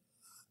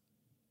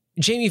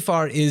Jamie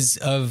Farr is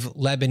of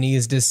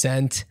Lebanese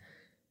descent,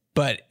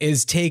 but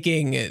is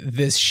taking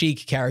this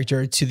Sheik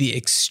character to the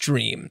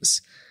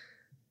extremes.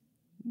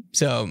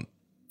 So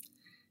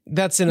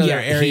that's another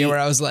area where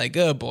I was like,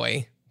 oh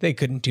boy, they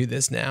couldn't do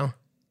this now.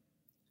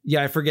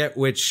 Yeah, I forget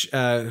who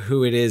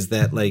it is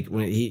that like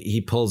when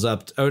he pulls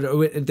up.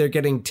 They're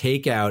getting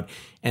takeout,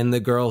 and the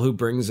girl who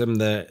brings him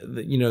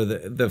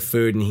the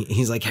food, and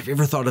he's like, "Have you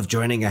ever thought of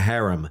joining a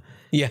harem?"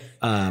 Yeah.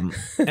 And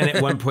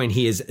at one point,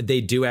 they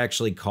do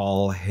actually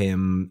call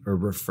him or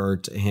refer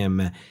to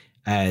him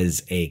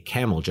as a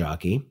camel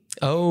jockey.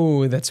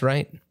 Oh, that's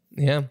right.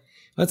 Yeah.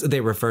 They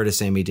refer to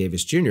Sammy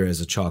Davis Jr.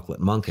 as a chocolate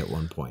monk at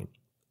one point.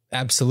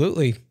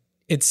 Absolutely.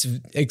 It's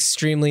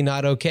extremely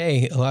not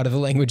okay. A lot of the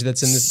language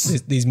that's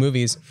in these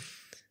movies.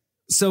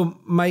 So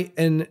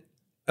and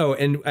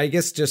I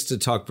guess just to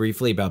talk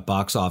briefly about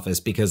box office,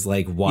 because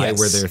like, why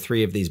were there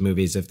 3 of these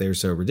movies if they're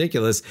so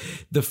ridiculous?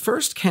 The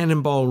first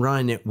Cannonball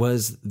Run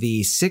was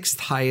the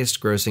 6th highest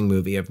grossing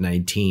movie of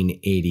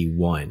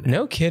 1981.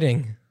 No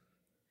kidding.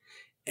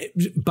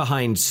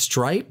 Behind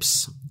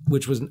Stripes,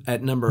 which was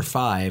at number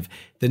 5.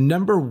 The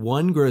number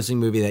 1 grossing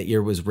movie that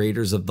year was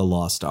Raiders of the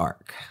Lost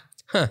Ark.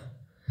 Huh.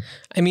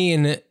 I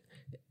mean,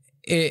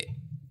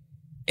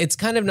 it's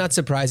kind of not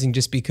surprising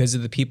just because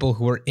of the people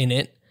who are in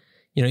it.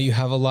 You know, you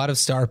have a lot of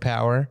star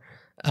power.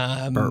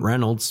 Burt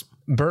Reynolds,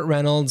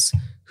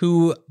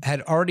 who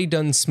had already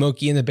done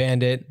Smokey and the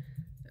Bandit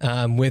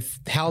with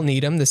Hal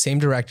Needham, the same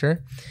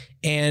director.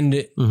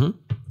 And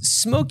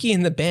Smokey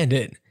and the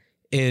Bandit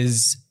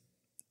is,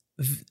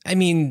 I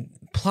mean,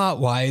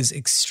 plot-wise,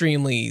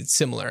 extremely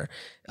similar.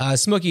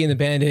 Smokey and the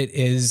Bandit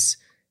is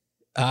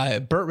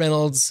Burt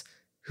Reynolds,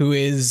 who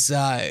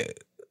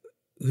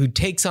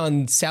takes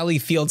on Sally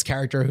Field's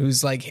character,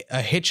 who's like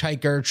a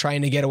hitchhiker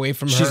trying to get away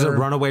from her. She's a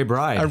runaway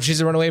bride. She's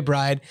a runaway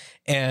bride.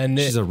 And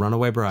she's a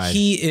runaway bride.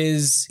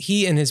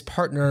 He and his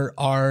partner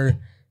are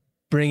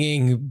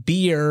bringing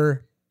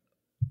beer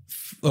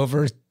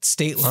over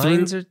state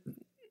lines or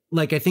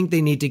like I think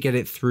they need to get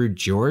it through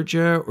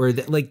Georgia or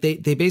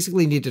they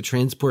basically need to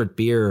transport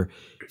beer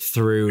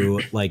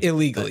through like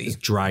illegally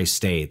dry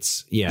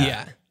states.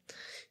 Yeah.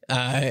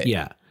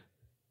 Yeah.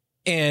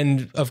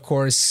 And of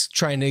course,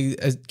 trying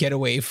to get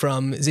away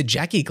from, is it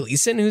Jackie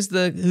Gleason? Who's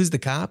the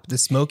cop, the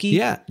Smokey?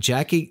 Yeah.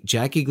 Jackie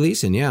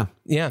Gleason. Yeah.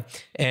 Yeah.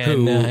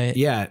 And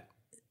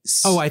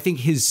I think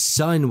his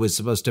son was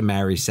supposed to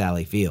marry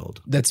Sally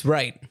Field. That's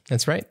right.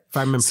 If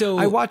I remember. So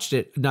I watched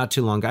it not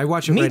too long ago. I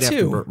watched it right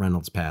after Burt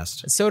Reynolds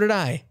passed. So did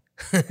I.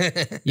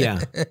 Yeah.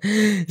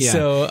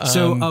 So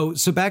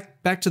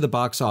back to the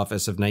box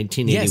office of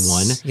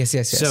 1981.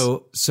 Yes.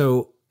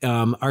 So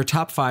our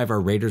top 5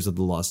 are Raiders of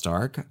the Lost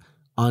Ark,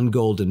 On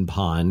Golden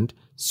Pond,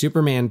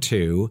 Superman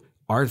 2,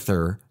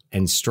 Arthur,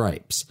 and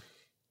Stripes.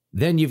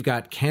 Then you've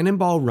got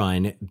Cannonball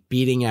Run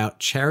beating out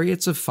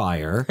Chariots of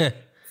Fire,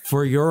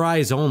 For Your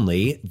Eyes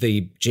Only,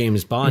 the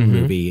James Bond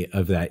movie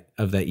of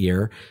that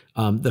year,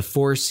 The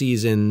Four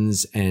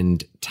Seasons,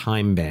 and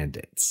Time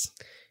Bandits.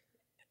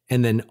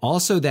 And then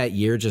also that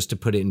year, just to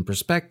put it in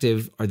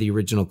perspective, are the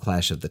original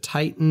Clash of the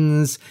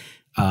Titans,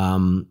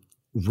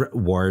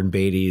 Warren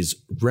Beatty's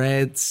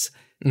Reds,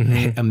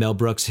 Mel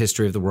Brooks'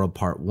 History of the World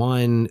Part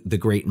 1, The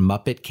Great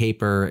Muppet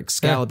Caper,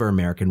 Excalibur,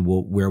 American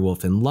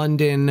Werewolf in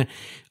London.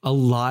 A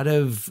lot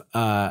of,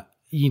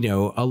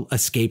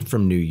 Escape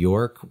from New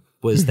York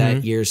was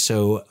that year.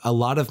 So a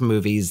lot of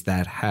movies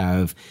that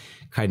have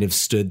kind of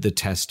stood the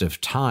test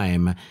of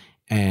time.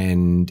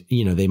 And,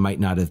 they might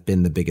not have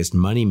been the biggest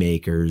money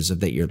makers of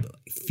that year.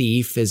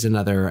 Thief is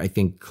another, I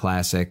think,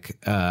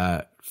 classic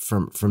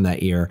from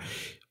that year.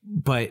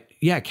 But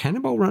yeah,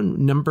 Cannonball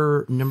Run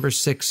number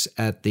 6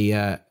 at the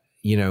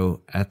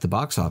at the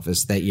box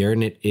office that year,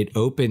 and it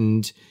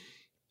opened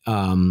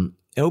June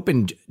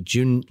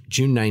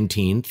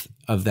 19th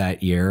of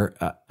that year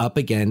up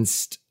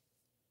against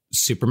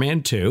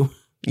Superman 2.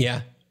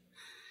 Yeah.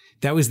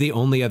 That was the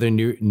only other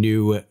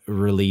new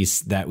release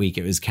that week.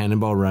 It was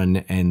Cannonball Run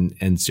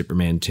and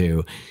Superman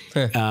 2.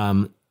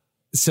 And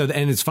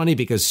it's funny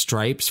because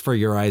Stripes, For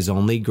Your Eyes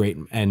Only, Great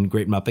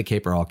Muppet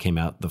Caper all came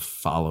out the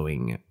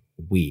following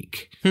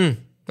week.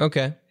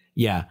 Okay.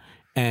 Yeah.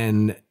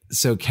 And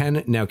so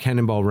now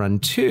Cannonball Run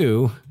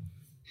 2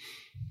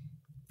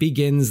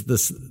 begins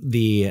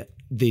the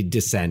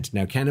descent.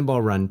 Now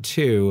Cannonball Run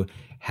 2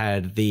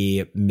 had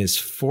the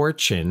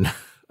misfortune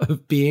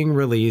of being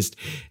released,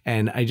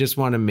 and I just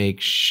want to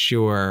make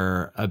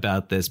sure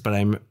about this, but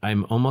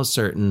I'm almost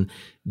certain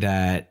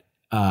that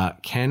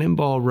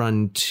Cannonball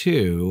Run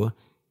 2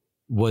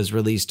 was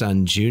released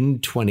on June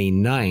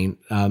 29th,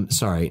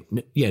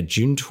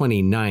 June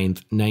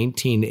 29th,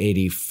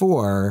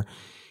 1984,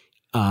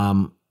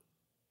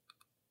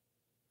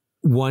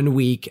 1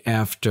 week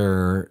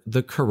after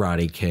The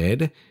Karate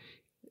Kid.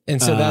 And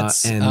so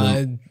that's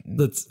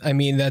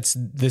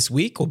this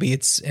week will be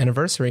its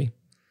anniversary.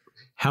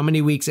 How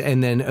many weeks?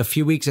 And then a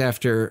few weeks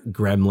after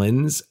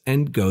Gremlins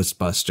and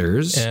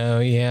Ghostbusters. Oh,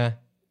 yeah.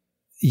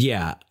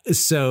 Yeah.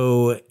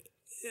 So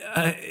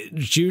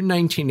June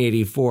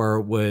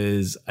 1984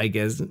 was, I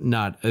guess,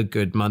 not a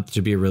good month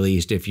to be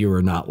released if you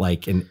were not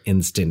like an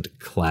instant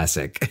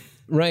classic.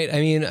 Right. I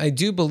mean, I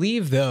do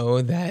believe,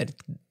 though, that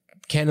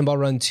Cannonball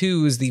Run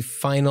 2 is the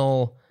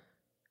final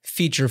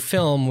feature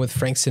film with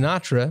Frank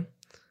Sinatra.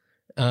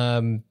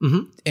 And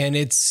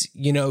it's,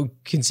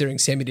 considering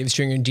Sammy Davis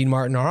Jr. and Dean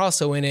Martin are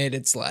also in it,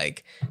 it's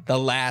like the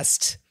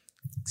last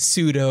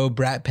pseudo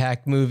Brat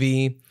Pack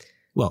movie.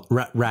 Well,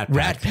 Rat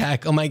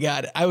Pack. Oh my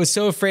God. I was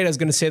so afraid I was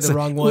going to say the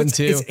wrong one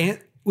too.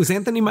 Was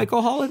Anthony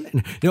Michael Hall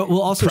in? No,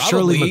 well, also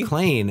Probably. Shirley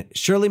MacLaine.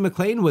 Shirley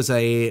MacLaine was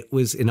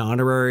an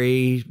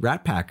honourary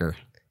Rat Packer.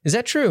 Is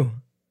that true?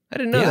 I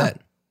didn't know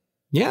that.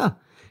 Yeah.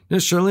 No,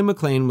 Shirley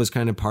MacLaine was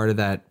kind of part of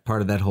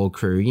that whole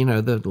crew,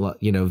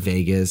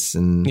 Vegas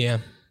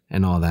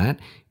and all that.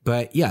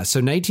 But yeah, so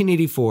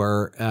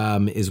 1984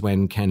 is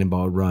when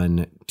Cannonball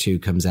Run 2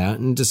 comes out.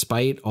 And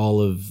despite all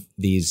of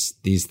these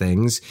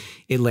things,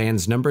 it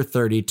lands number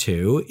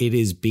 32. It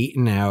is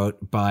beaten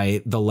out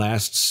by The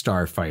Last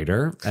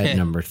Starfighter at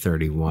number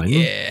 31.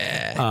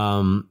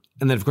 Yeah.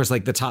 And then, of course,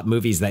 like the top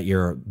movies that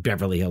year,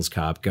 Beverly Hills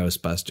Cop,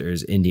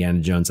 Ghostbusters, Indiana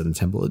Jones and the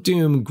Temple of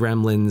Doom,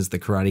 Gremlins, The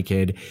Karate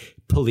Kid,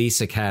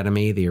 Police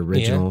Academy, the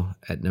original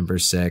at number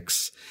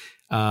 6.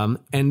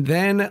 And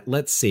then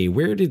let's see,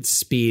 where did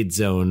Speed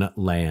Zone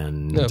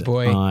land? Oh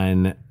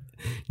boy.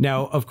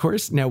 Now, of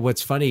course,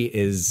 what's funny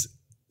is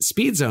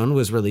Speed Zone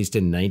was released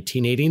in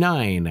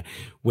 1989,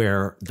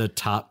 where the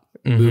top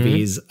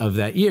movies of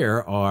that year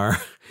are,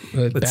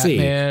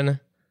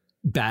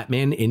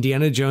 Batman,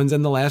 Indiana Jones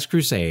and the Last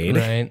Crusade,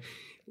 right?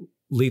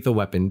 Lethal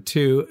Weapon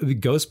 2,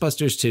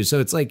 Ghostbusters 2. So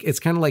it's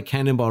kind of like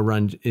Cannonball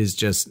Run is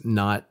just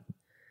not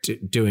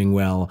doing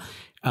well.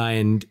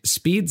 And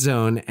Speed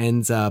Zone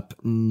ends up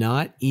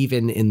not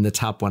even in the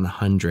top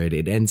 100.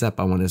 It ends up,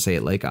 I want to say,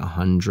 at like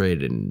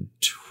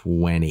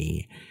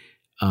 120.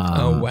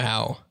 Oh,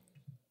 wow.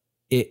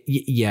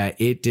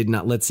 It did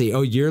not. Let's see.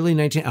 Oh, yearly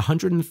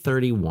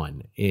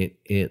 131.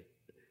 It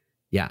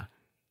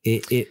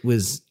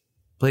was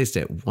placed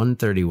at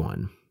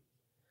 131.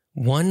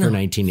 for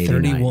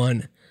 1989.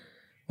 31.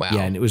 Wow.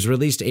 Yeah, and it was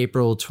released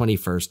April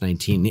 21st,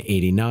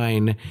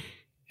 1989.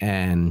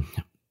 And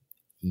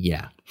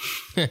yeah.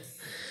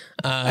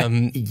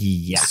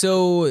 Yeah.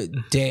 So,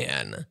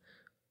 Dan,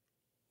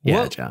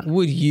 Yeah, what John.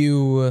 would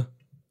you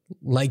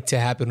like to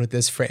happen with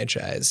this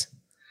franchise?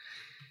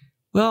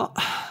 Well,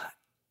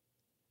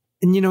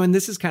 and and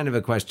this is kind of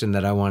a question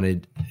that I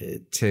wanted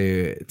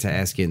to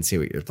ask you and see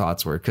what your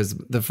thoughts were. Because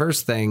the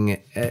first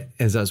thing,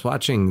 as I was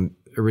watching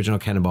original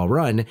Cannonball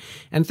Run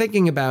and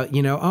thinking about,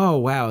 oh,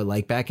 wow,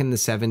 like back in the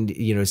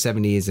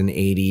 70s and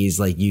 80s,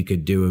 like you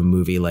could do a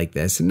movie like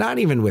this, and not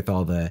even with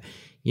all the,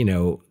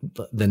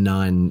 the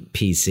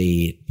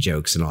non-PC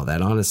jokes and all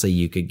that. Honestly,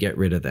 you could get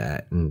rid of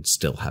that and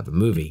still have a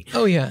movie.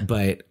 Oh, yeah.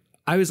 But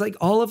I was like,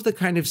 all of the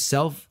kind of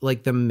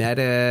the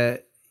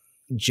meta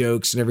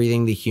jokes and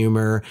everything, the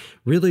humor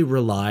really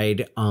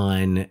relied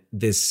on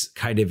this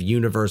kind of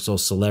universal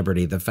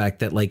celebrity. The fact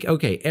that like,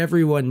 okay,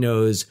 everyone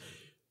knows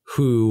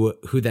who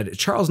that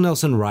Charles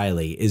Nelson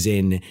Riley is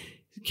in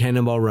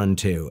Cannonball Run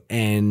 2.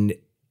 And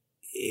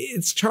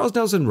it's Charles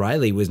Nelson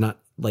Riley was not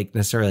like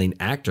necessarily an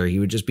actor. He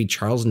would just be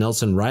Charles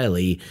Nelson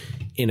Riley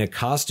in a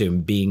costume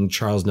being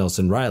Charles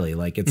Nelson Riley.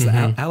 Like it's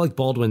Alec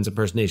Baldwin's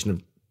impersonation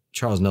of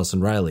Charles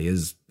Nelson Riley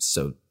is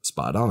so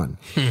spot on.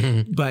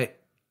 But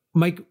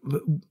my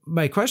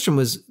question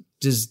was,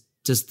 does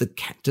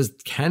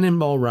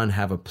Cannonball Run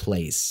have a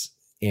place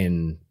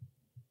in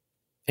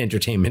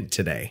entertainment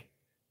today?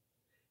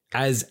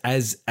 As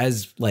a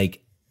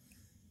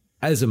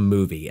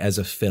movie, as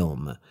a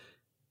film,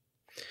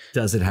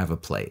 does it have a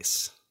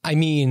place? I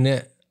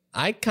mean,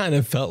 I kind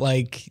of felt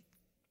like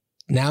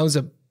now's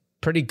a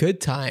pretty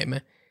good time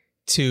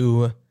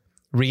to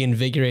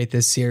reinvigorate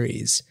this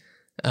series.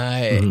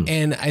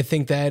 And I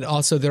think that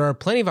also there are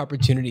plenty of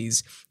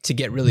opportunities to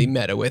get really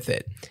meta with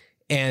it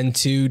and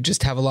to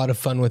just have a lot of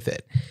fun with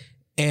it.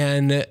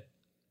 And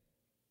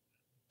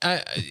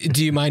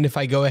do you mind if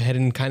I go ahead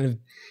and kind of...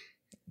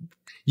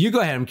 You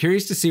go ahead. I'm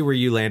curious to see where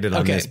you landed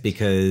on this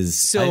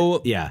because...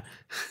 So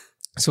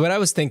what I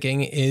was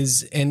thinking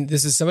is, and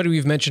this is somebody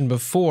we've mentioned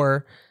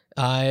before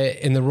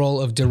in the role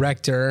of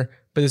director,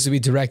 but this would be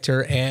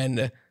director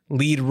and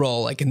lead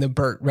role, like in the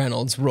Burt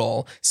Reynolds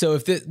role. So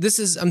if this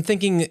is, I'm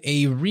thinking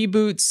a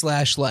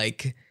reboot /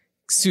 like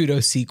pseudo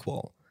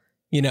sequel,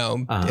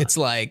 it's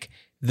like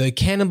the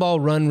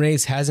Cannonball Run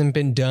race hasn't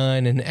been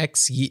done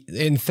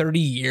in 30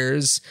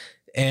 years.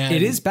 And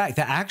it is back.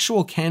 The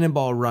actual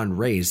Cannonball Run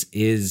race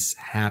is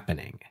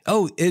happening.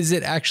 Oh, is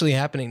it actually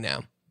happening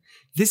now?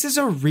 This is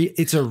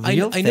it's a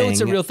real thing. I know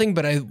it's a real thing,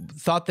 but I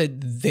thought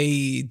that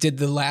they did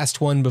the last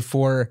one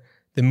before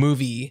the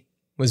movie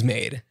was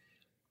made.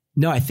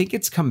 No, I think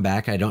it's come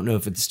back. I don't know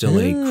if it's still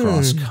a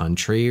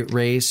cross-country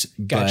race,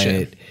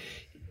 Gotcha. But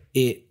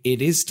it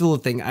is still a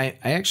thing. I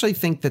actually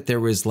think that there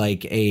was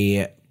like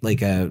a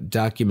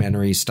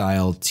documentary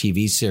style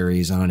TV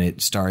series on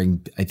it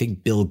starring, I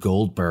think Bill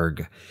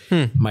Goldberg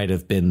might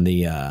have been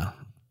the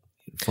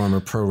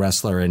former pro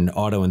wrestler and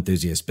auto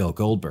enthusiast Bill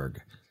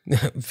Goldberg.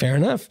 Fair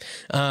enough.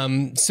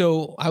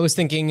 So I was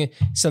thinking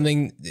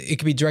something, it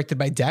could be directed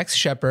by Dax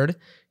Shepard,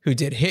 who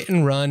did Hit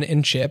and Run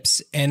and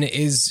Chips and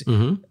is,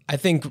 I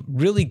think,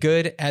 really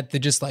good at the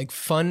just like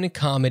fun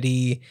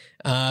comedy.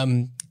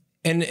 And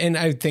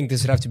I think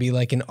this would have to be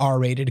like an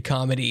R-rated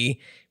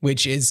comedy,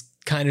 which is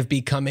kind of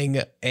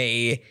becoming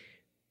a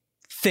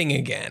thing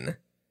again.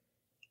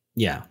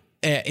 Yeah.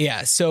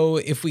 Yeah. So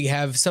if we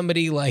have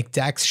somebody like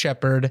Dax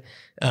Shepard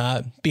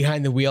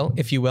behind the wheel,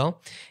 if you will,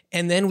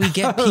 and then we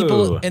get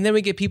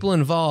people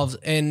involved,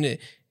 and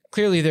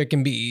clearly there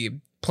can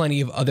be plenty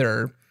of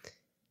other,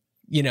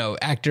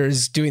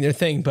 actors doing their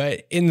thing.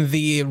 But in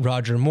the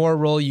Roger Moore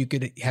role, you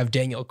could have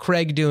Daniel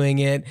Craig doing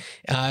it.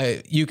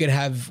 You could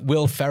have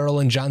Will Ferrell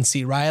and John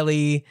C.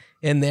 Reilly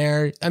in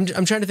there. I'm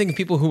trying to think of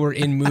people who were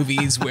in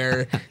movies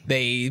where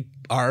they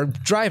are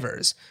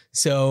drivers.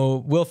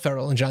 So Will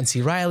Ferrell and John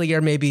C. Reilly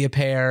are maybe a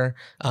pair.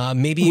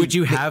 Maybe would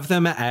you have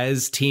them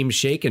as Team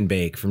Shake and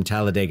Bake from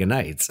Talladega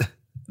Nights?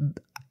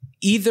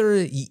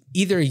 Either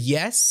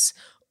yes,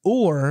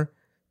 or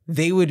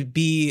they would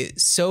be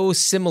so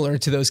similar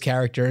to those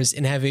characters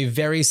and have a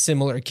very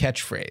similar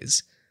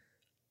catchphrase.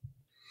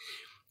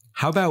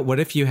 How about what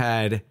if you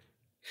had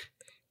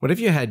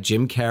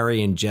Jim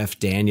Carrey and Jeff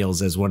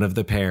Daniels as one of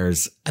the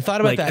pairs? I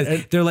thought about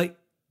that. They're like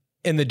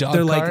in the dog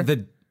they're car? like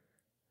the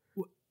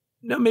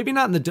no, maybe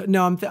not in the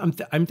no.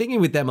 I'm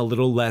thinking with them a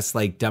little less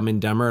like Dumb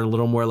and Dumber and a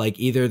little more like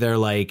either they're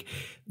like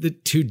the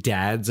two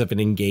dads of an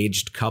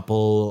engaged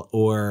couple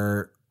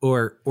or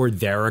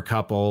they're a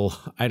couple.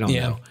 I don't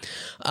know.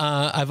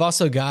 I've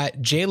also got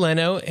Jay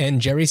Leno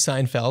and Jerry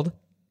Seinfeld.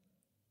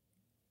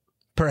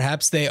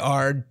 Perhaps they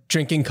are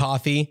drinking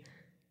coffee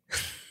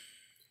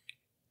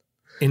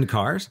in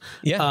cars.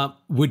 Yeah.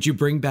 Would you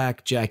bring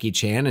back Jackie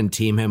Chan and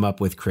team him up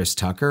with Chris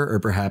Tucker or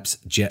perhaps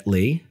Jet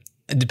Li?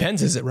 It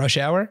depends. Is it Rush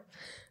Hour?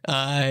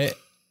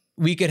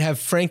 We could have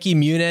Frankie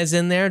Muniz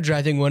in there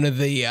driving one of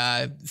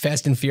the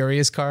Fast and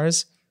Furious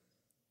cars.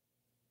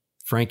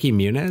 Frankie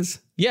Muniz?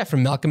 Yeah,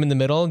 from Malcolm in the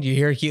Middle. You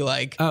hear he's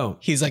like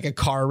a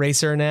car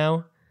racer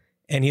now.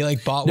 and he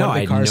like bought No, one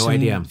of I the had cars no from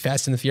idea.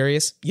 Fast and the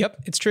Furious.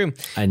 Yep, it's true.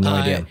 I had no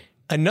idea.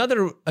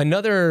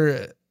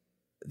 Another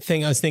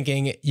thing I was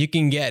thinking, you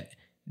can get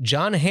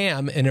John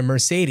Hamm in a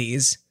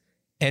Mercedes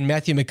and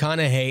Matthew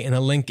McConaughey in a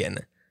Lincoln,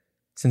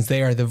 since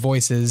they are the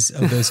voices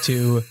of those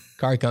two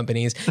car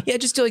companies. Yeah,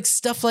 just do like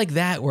stuff like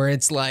that where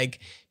it's like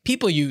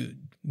people you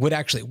would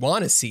actually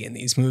want to see in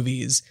these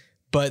movies,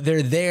 but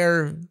they're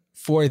there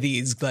for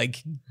these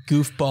like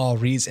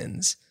goofball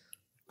reasons.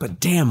 But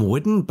damn,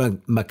 wouldn't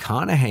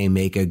McConaughey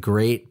make a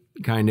great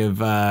kind of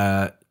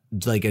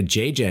like a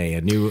JJ,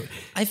 a new...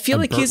 I feel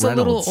like Burt he's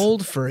Reynolds. a little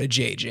old for a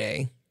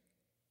JJ.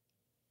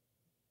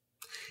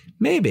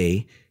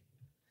 Maybe.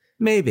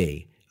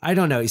 I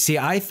don't know. See,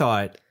 I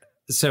thought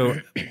so,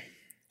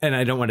 and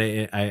I don't want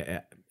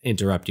to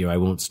interrupt you. I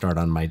won't start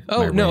on my.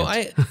 Oh, my no,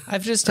 rant.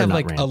 I've just Or have not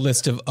like rant. a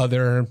list of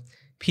other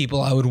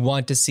people I would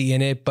want to see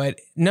in it,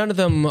 but none of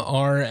them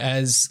are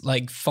as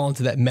like fall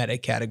into that meta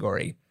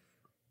category.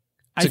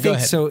 I go think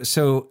ahead.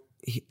 so.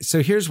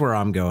 Here's where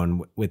I'm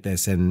going with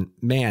this, and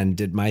man,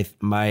 did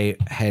my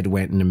head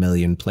went in a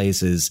million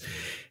places.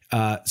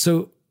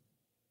 So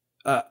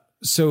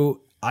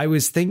I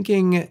was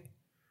thinking.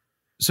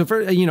 So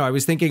I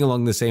was thinking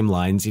along the same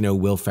lines,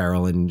 Will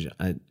Ferrell and,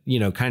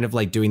 kind of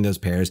like doing those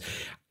pairs.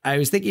 I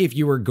was thinking if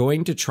you were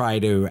going to try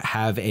to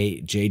have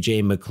a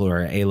JJ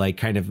McClure, a like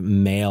kind of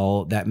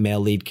male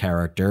lead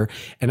character,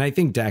 and I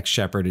think Dax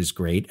Shepard is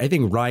great. I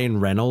think Ryan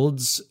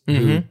Reynolds,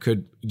 who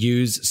could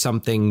use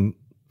something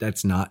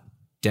that's not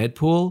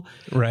Deadpool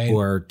Right.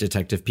 or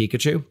Detective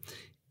Pikachu.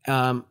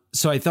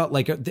 So I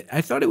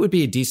thought it would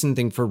be a decent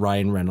thing for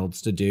Ryan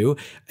Reynolds to do.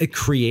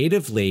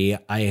 Creatively,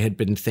 I had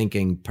been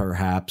thinking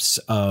perhaps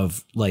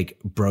of like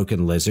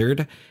Broken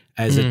Lizard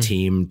as a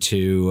team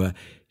to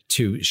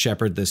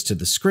shepherd this to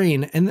the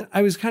screen. And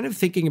I was kind of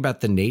thinking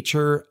about the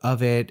nature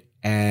of it.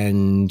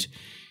 And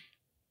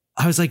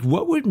I was like,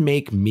 what would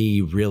make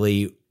me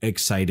really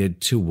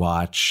excited to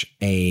watch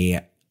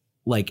a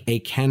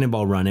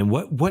Cannonball Run? And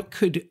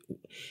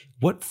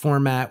what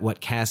format, what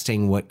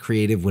casting, what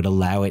creative would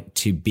allow it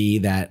to be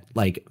that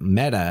like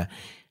meta?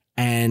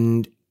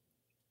 And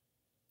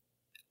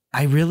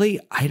I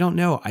don't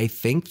know. I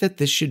think that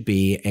this should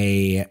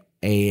be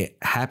a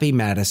Happy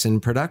Madison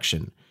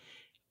production.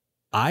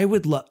 I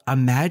would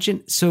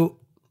imagine. So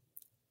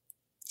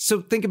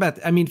think about,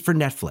 for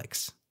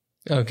Netflix.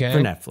 Okay. For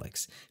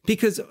Netflix.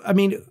 Because,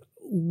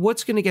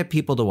 what's going to get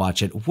people to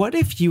watch it? What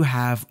if you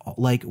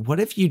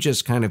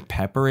just kind of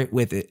pepper it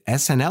with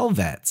SNL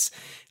vets?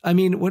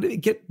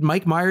 Get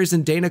Mike Myers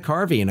and Dana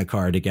Carvey in a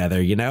car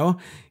together,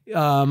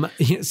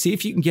 see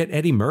if you can get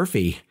Eddie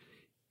Murphy,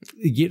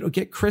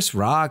 get Chris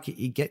Rock,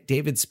 get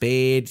David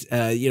Spade,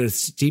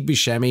 Steve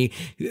Buscemi,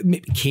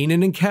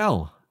 Keenan and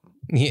Kel.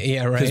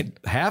 Yeah, right.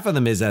 Half of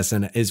them is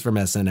from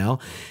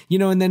SNL,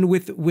 and then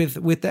with that,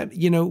 with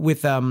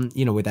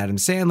Adam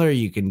Sandler,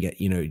 you can get,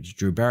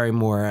 Drew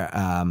Barrymore.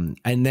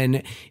 And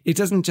then it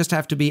doesn't just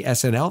have to be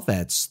SNL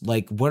vets.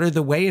 Like, what are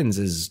the Wayans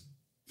is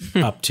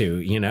up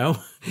to,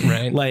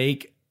 Right.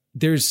 Like,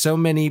 there's so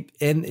many,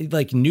 and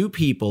like new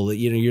people,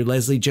 your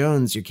Leslie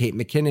Jones, your Kate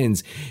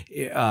McKinnons,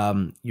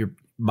 your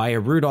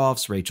Maya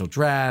Rudolph's, Rachel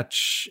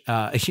Dratch,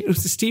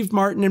 Steve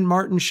Martin and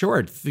Martin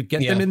Short.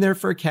 Get them in there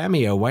for a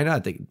cameo. Why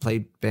not? They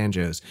play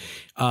banjos.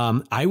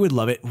 I would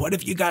love it. What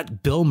if you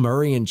got Bill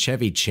Murray and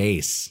Chevy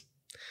Chase?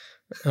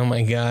 Oh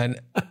my God.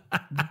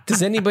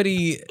 Does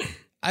anybody,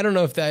 I don't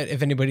know if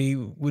anybody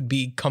would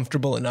be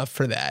comfortable enough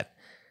for that.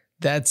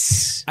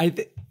 That's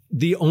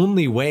the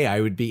only way I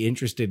would be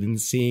interested in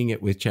seeing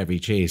it with Chevy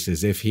Chase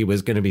is if he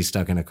was going to be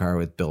stuck in a car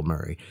with Bill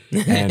Murray.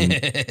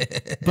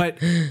 But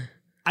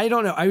I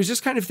don't know. I was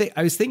just kind of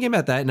I was thinking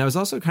about that, and I was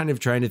also kind of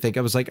trying to think.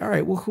 I was like, all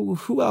right, well,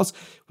 who else?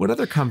 What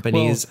other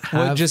companies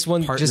have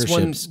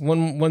partnerships?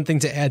 One thing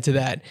to add to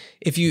that.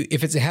 If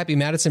it's a Happy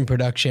Madison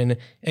production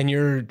and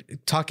you're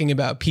talking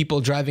about people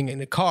driving in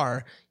a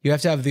car, you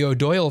have to have the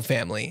O'Doyle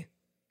family.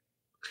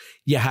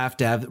 You have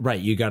to have, right.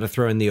 You got to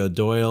throw in the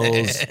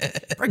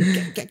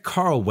O'Doyles. Get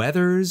Carl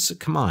Weathers.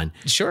 Come on.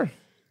 Sure.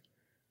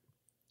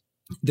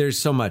 There's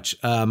so much.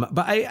 But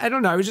I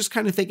don't know. I was just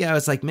kind of thinking, I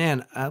was like,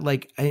 man,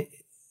 I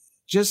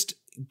just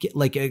get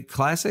like a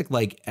classic,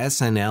 like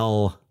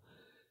SNL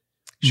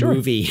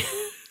movie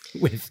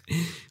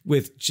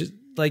with just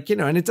like,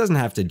 and it doesn't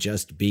have to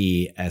just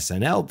be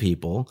SNL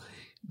people,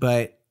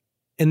 but,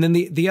 and then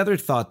the other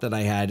thought that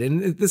I had,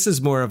 and this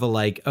is more of a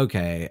like,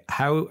 okay,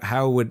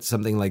 how would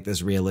something like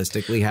this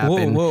realistically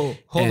happen? Whoa.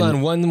 Hold on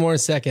one more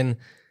second.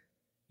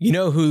 You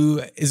know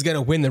who is going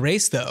to win the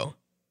race though?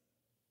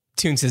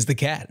 Toons is the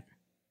cat.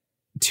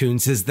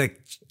 Toons is the,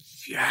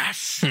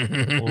 yes.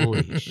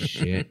 Holy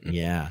shit.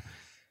 Yeah.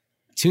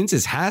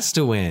 Toons has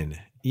to win.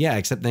 Yeah,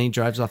 except then he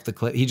drives off the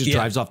cliff. He just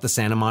drives off the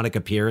Santa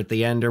Monica Pier at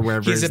the end or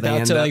wherever he's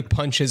about to like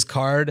punch his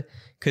card,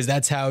 because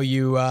that's how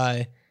you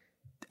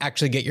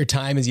actually get your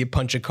time, is you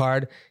punch a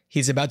card.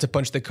 He's about to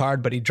punch the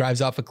card, but he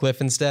drives off a cliff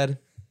instead.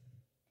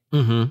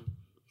 Mm-hmm.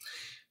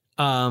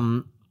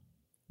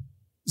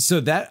 So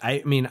that,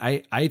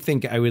 I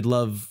think I would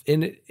love,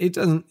 and it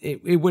doesn't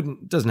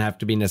have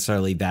to be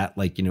necessarily that,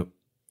 like,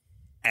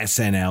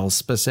 SNL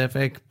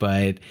specific,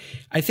 but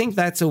I think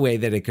that's a way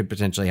that it could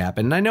potentially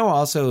happen. And I know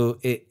also,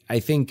 I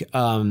think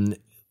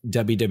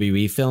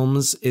WWE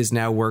Films is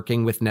now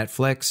working with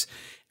Netflix.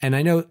 And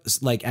I know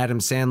like Adam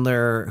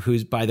Sandler,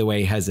 who's, by the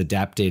way, has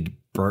adapted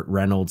Burt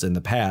Reynolds in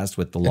the past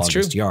with The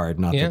Longest Yard.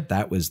 Not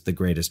that was the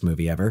greatest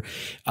movie ever.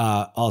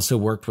 Also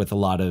worked with a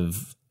lot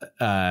of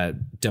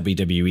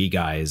WWE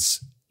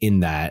guys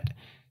in that.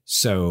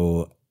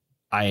 So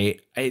I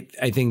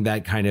think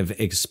that kind of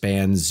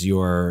expands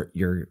your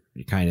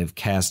kind of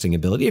casting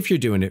ability if you're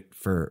doing it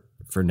for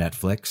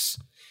Netflix.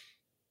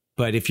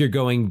 But if you're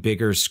going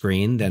bigger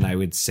screen, then I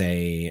would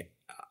say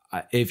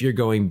if you're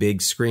going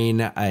big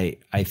screen, I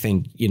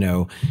think,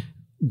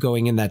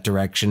 going in that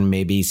direction,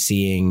 maybe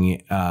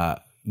seeing,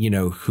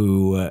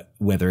 who,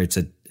 whether it's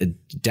a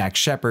Dax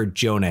Shepard,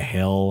 Jonah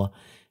Hill,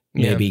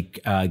 maybe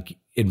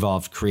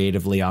involved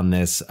creatively on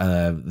this.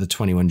 The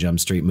 21 Jump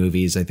Street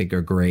movies, I think,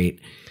 are great.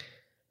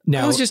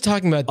 Now, I was just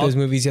talking about those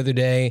movies the other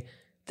day.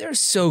 They're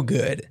so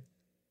good.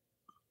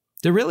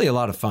 They're really a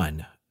lot of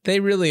fun. They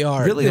really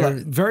are. Really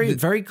very,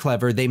 very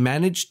clever. They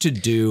managed to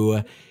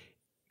do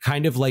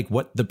kind of like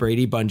what the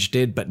Brady Bunch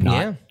did, but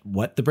not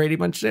what the Brady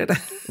Bunch did.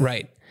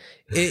 Right.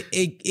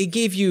 It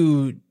gave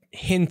you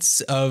hints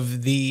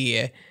of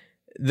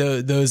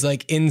those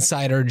like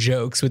insider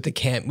jokes with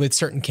with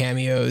certain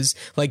cameos,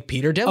 like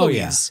Peter DeLuise. Oh,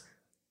 yeah.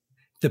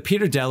 The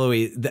Peter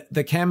DeLuise,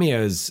 the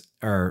cameos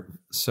are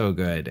so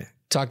good.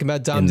 Talking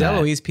about Dom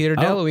DeLuise, Peter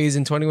DeLuise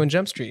in 21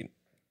 Jump Street.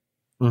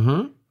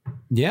 Mm-hmm.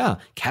 Yeah.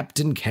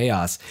 Captain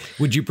Chaos.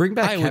 Would you bring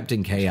back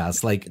Captain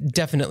Chaos? Like,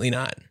 definitely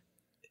not.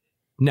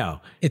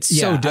 No, it's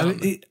so dumb.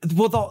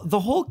 The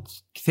whole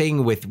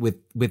thing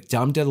with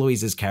Dom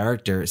DeLuise's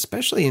character,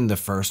 especially in the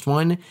first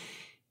one,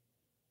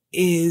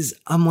 is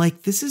I'm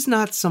like, this is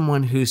not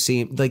someone who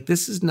seemed like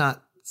this is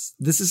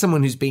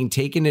someone who's being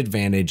taken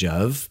advantage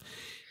of.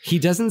 He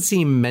doesn't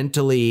seem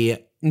mentally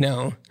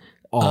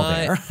all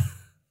there.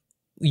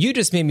 You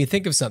just made me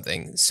think of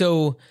something.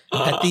 So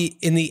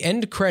in the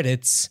end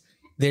credits,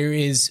 there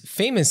is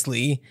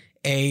famously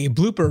a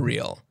blooper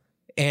reel.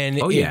 And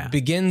it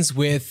begins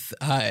with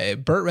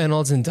Burt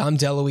Reynolds and Dom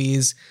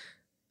DeLuise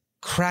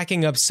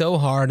cracking up so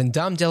hard, and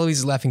Dom DeLuise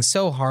is laughing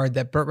so hard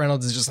that Burt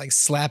Reynolds is just like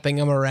slapping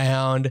him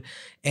around.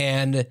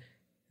 And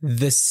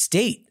the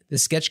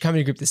sketch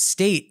comedy group, The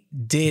State,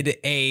 did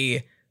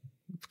a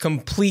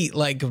complete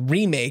like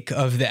remake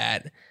of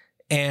that.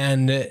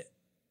 And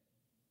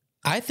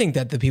I think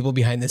that the people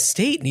behind The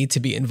State need to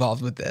be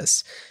involved with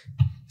this.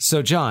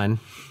 So, John,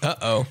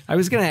 I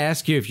was going to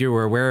ask you if you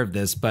were aware of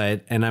this,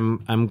 and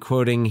I'm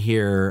quoting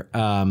here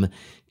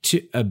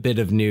a bit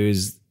of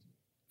news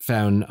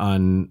found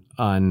on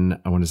I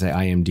want to say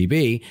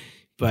IMDb,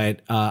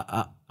 but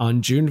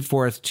on June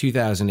 4th,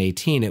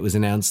 2018, it was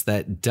announced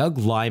that Doug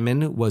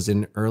Liman was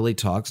in early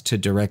talks to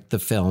direct the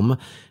film,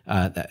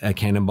 a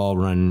Cannonball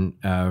Run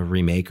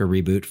remake or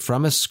reboot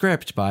from a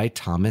script by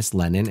Thomas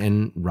Lennon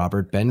and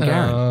Robert Ben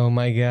Garant. Oh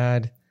my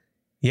God!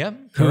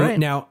 Yep.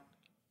 Now,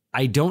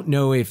 I don't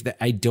know if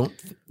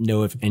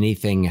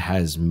anything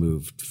has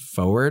moved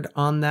forward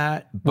on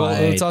that. But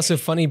well, what's also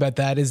funny about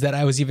that is that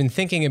I was even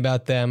thinking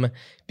about them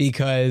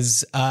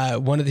because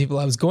one of the people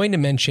I was going to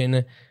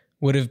mention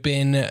would have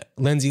been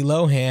Lindsay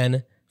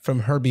Lohan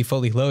from Herbie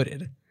Fully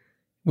Loaded,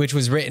 which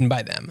was written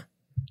by them.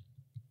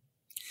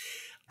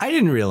 I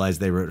didn't realize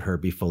they wrote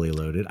Herbie Fully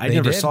Loaded. I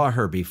never saw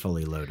Herbie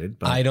Fully Loaded.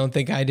 But I don't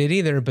think I did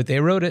either, but they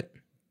wrote it.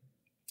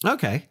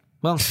 Okay.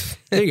 Well,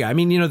 there you go. I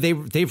mean,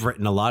 they've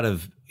written a lot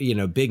of,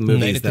 big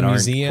movies that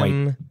aren't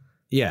quite.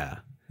 Yeah.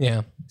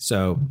 Yeah.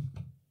 So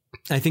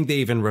I think they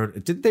even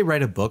did they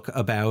write a book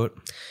about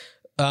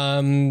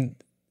writing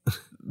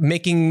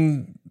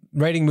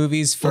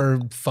movies for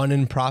fun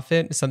and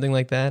profit, something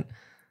like that?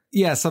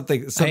 Yeah,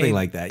 something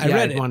like that. I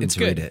read it. I wanted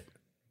to read it.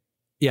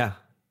 Yeah.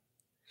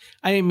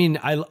 I mean,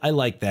 I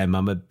like them.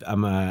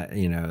 I'm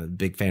a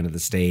big fan of The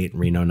State,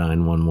 Reno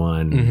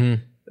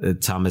 911,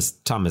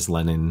 Thomas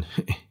Lennon.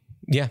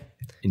 Yeah.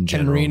 In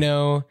general, Ken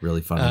Marino,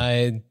 really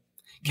funny.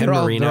 They're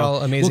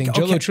all amazing. Well,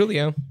 Jolo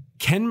Trulio.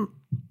 Ken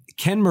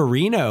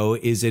Marino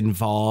is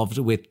involved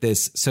with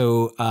this.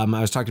 So I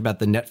was talking about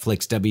the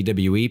Netflix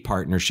WWE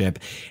partnership,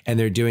 and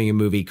they're doing a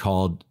movie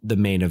called The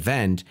Main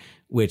Event,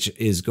 which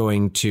is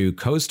going to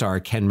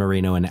co-star Ken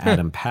Marino and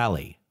Adam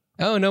Pally.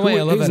 Oh, no way.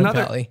 I love Adam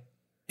Pally.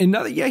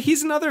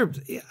 He's another.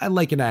 I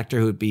like an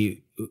actor who'd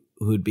be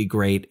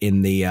great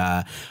in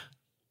the.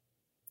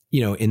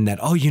 In that,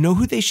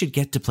 who they should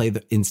get to play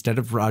instead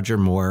of Roger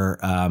Moore,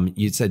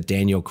 you said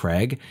Daniel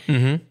Craig.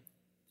 Mm-hmm.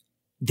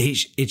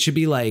 It should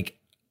be like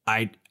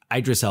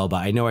Idris Elba.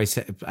 I know I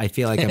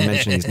feel like I'm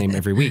mentioning his name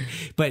every week,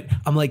 but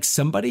I'm like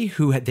somebody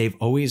who they've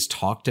always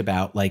talked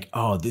about like,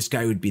 oh, this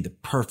guy would be the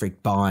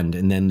perfect Bond.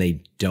 And then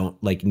they don't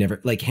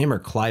never like him or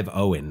Clive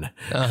Owen.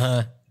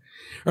 Uh-huh.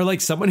 Or like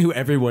someone who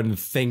everyone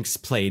thinks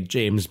played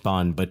James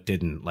Bond, but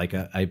didn't. Like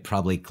I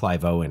probably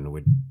Clive Owen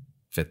would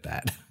fit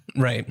that.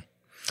 Right.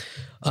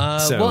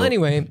 Well,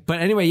 anyway. But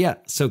anyway, yeah.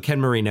 So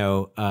Ken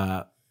Marino,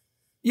 I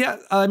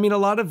mean, a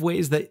lot of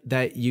ways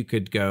that you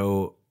could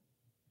go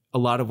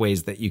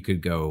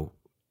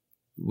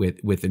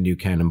with the new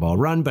Cannonball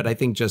Run, but I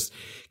think just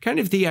kind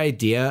of the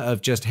idea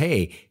of just,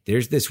 hey,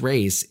 there's this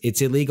race,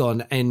 it's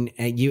illegal, and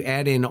you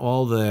add in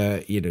all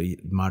the, you know,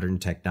 modern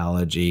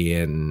technology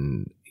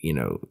and, you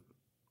know,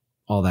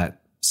 all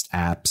that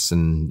apps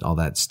and all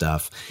that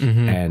stuff,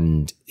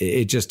 and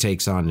it just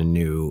takes on a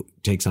new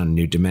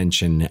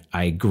dimension.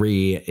 I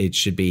agree, it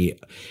should be.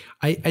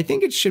 I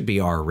think it should be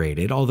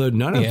R-rated, although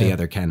none of the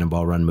other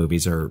Cannonball Run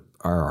movies are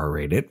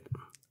R-rated.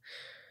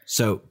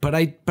 So,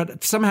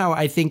 but somehow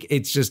I think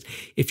it's just,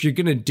 if you're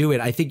going to do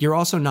it, I think you're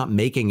also not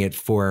making it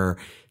for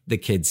the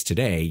kids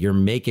today. You're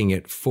making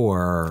it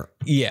for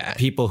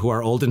people who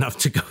are old enough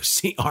to go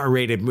see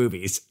R-rated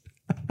movies.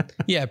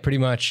 Yeah, pretty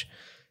much.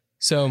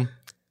 So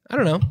I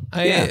don't know.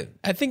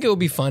 I think it will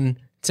be fun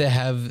to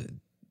have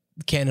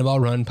Cannonball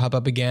Run pop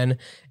up again.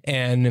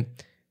 And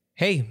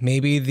hey,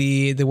 maybe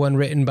the one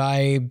written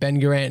by Ben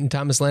Garant and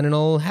Thomas Lennon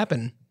will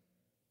happen.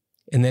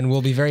 And then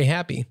we'll be very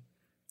happy.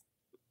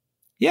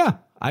 Yeah.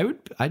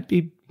 I'd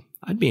be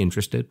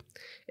interested.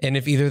 And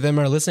if either of them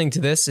are listening to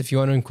this, if you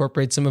want to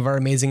incorporate some of our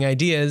amazing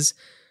ideas,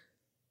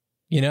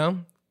 you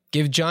know,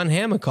 give John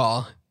Hamm a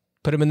call.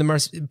 Put him in the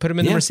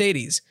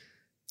Mercedes.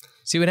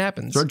 See what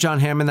happens. Throw John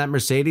Hamm in that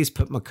Mercedes,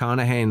 put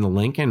McConaughey in the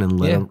Lincoln, and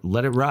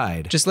let it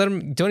ride. Just let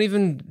them. Don't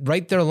even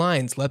write their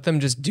lines. Let them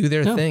just do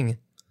their thing.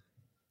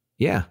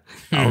 Yeah.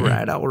 All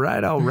right.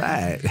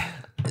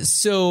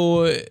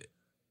 So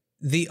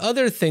the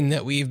other thing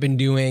that we've been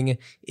doing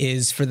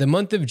is, for the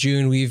month of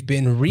June, we've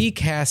been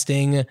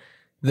recasting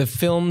the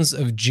films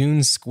of June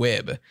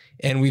Squibb,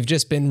 and we've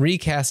just been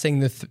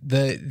recasting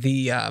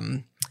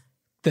the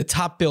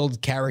top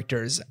billed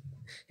characters.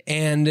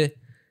 And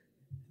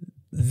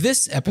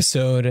this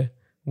episode,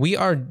 we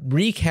are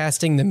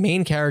recasting the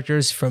main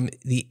characters from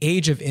The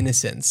Age of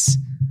Innocence.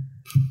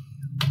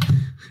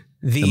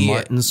 The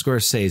Martin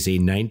Scorsese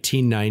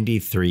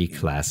 1993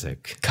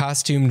 classic.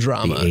 Costume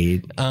drama.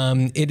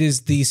 It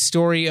is the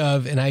story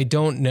of, and I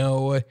don't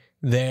know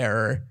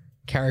their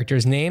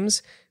characters'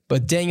 names,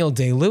 but Daniel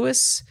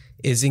Day-Lewis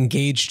is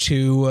engaged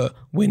to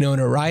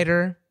Winona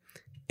Ryder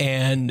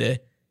and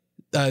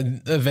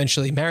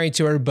eventually married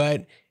to her,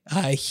 but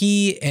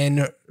he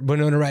and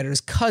Winona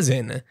Ryder's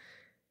cousin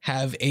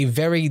have a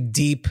very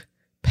deep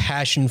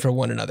passion for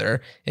one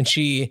another, and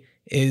she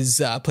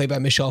is played by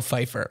Michelle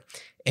Pfeiffer.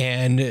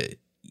 And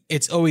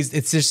it's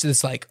just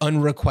this like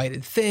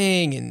unrequited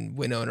thing, and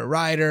Winona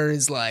Ryder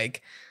is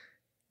like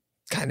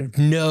kind of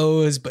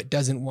knows but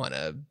doesn't want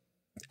to,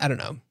 I don't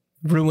know,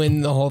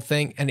 ruin the whole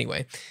thing.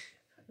 Anyway.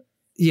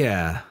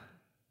 Yeah.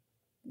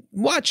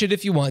 Watch it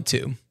if you want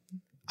to.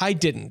 I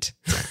didn't.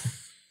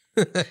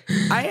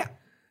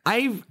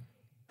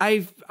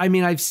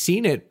 I've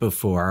seen it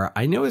before.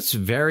 I know it's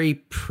very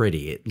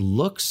pretty. It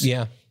looks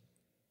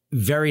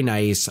very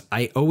nice.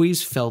 I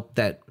always felt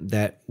that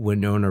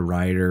Winona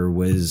Ryder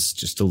was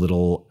just a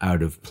little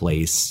out of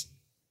place.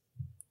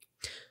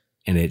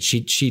 And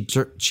she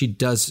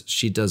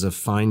does a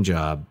fine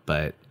job,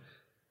 but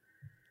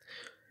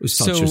it was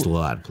just a little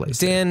out of place.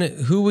 Dan,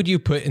 who would you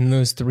put in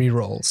those three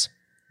roles?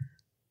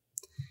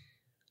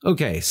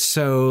 Okay,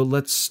 so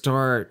let's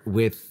start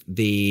with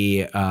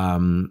the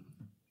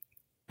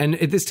and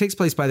this takes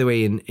place, by the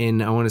way,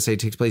 in I want to say it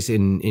takes place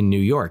in New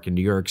York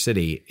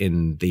City,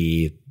 in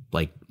the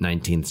like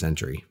 19th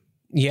century.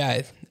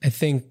 Yeah, I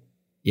think.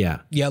 Yeah,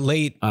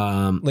 late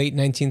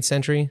 19th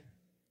century.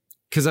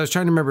 Because I was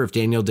trying to remember if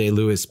Daniel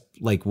Day-Lewis,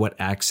 like what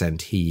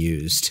accent he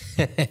used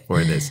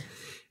for this,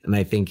 and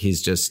I think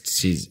he's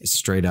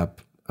straight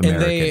up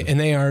American. And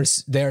they are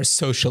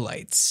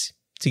socialites,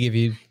 to give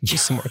you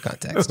just some more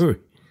context.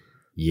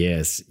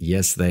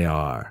 Yes, they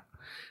are.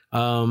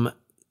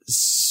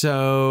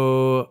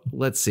 So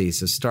let's see.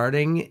 So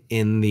starting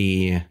in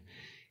the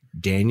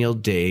Daniel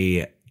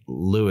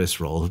Day-Lewis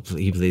role,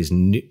 he plays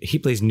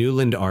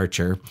Newland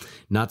Archer,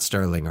 not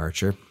Sterling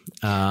Archer.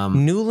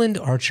 Newland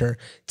Archer.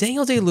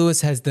 Daniel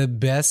Day-Lewis has the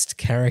best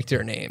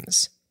character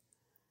names.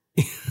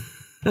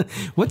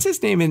 What's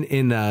his name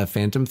in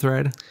Phantom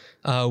Thread?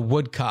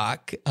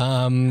 Woodcock.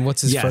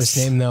 What's his first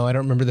name though? I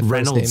don't remember the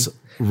first name.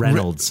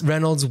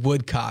 Reynolds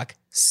Woodcock.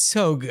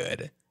 So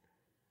good.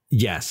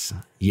 Yes.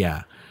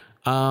 Yeah.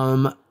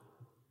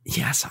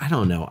 Yes. I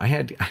don't know. I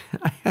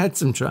had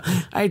some trouble.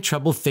 I had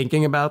trouble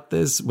thinking about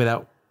this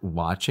without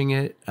watching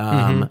it.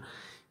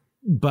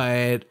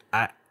 But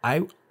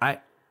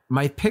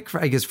my pick for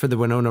the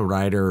Winona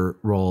Ryder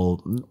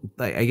role,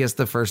 I guess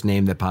the first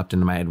name that popped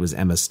into my head was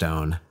Emma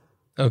Stone.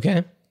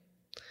 Okay.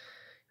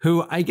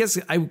 Who I guess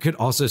I could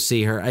also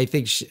see her. I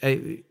think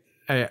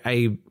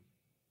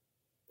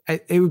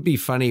it would be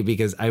funny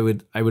because I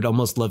would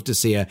almost love to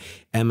see a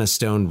Emma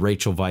Stone,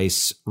 Rachel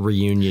Weisz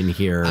reunion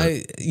here.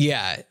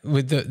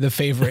 With the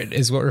favorite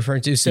is what we're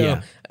referring to.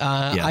 So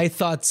I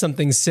thought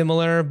something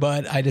similar,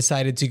 but I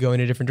decided to go in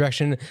a different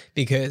direction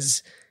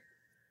because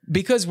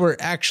we're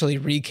actually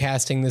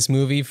recasting this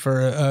movie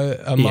for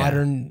a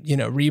modern,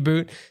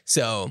 reboot.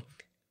 So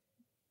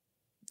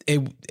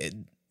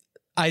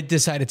I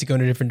decided to go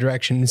in a different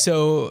direction.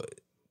 So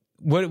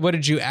what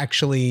did you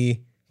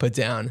actually put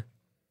down?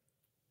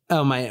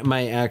 Oh,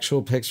 my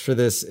actual picks for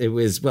this, it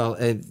was,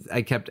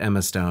 I kept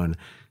Emma Stone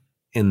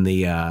in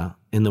the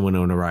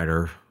Winona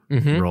Ryder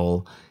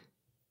role,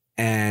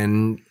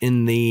 and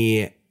in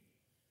the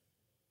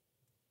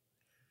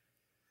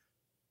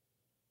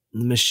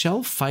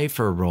Michelle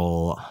Pfeiffer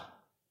role,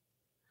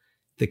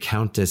 the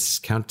Countess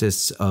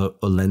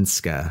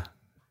Olenska,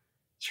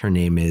 her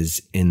name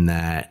is, in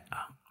that.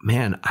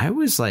 Man, I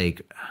was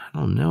like, I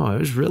don't know, I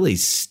was really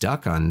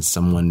stuck on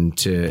someone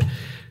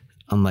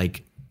on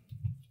like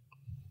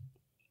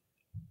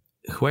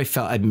who I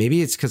felt.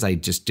 Maybe it's because I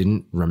just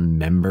didn't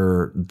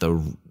remember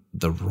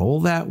the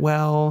role that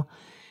well,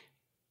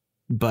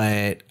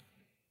 but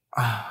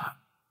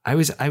I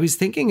was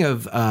thinking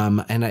of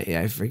and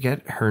I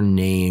forget her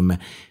name,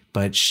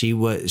 but she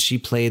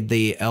played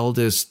the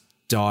eldest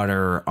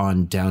daughter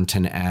on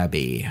Downton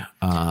Abbey.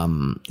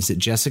 Is it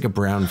Jessica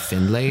Brown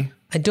Findlay?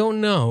 I don't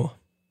know,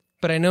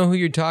 but I know who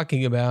you're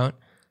talking about.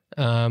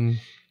 I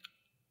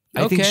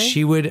think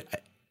she would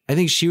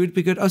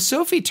be good. Oh,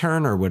 Sophie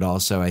Turner would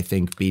also, I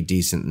think, be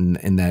decent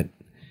in that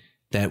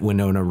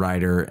Winona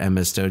Ryder,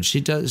 Emma Stone.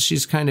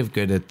 She's kind of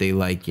good at the,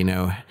 like, you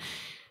know,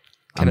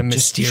 kind of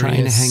just mysterious.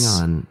 trying to hang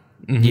on.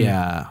 Mm-hmm.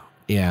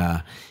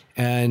 Yeah.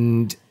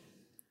 And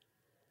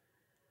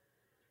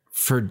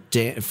for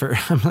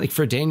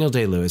Daniel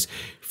Day-Lewis,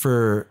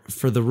 for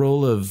the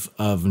role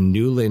of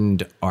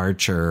Newland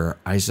Archer,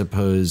 I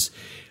suppose,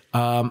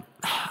 I'd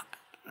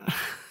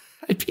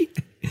be,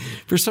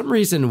 for some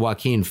reason,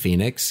 Joaquin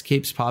Phoenix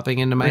keeps popping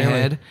into my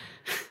head.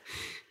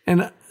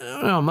 And I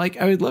don't know, I'm like,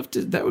 I would love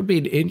to, that would be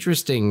an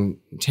interesting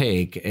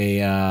take,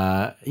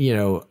 a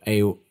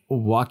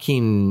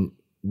Joaquin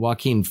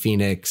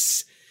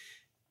Phoenix,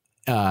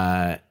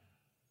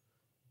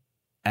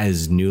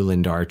 as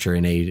Newland Archer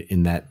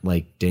in that,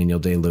 like, Daniel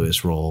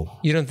Day-Lewis role.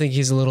 You don't think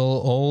he's a little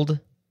old?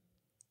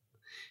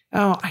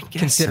 Oh, I guess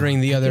considering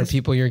so. the other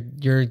people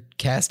you're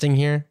casting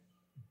here.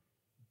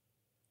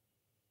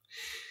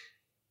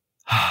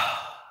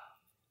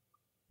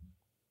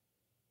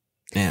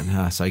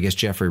 Man, so I guess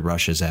Jeffrey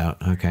Rush is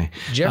out. Okay.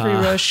 Jeffrey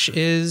Rush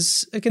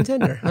is a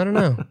contender. I don't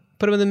know.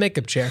 Put him in the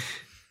makeup chair.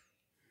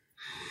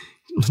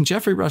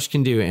 Jeffrey Rush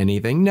can do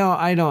anything. No,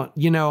 I don't.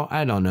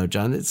 I don't know,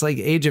 John. It's like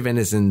Age of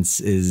Innocence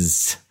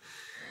is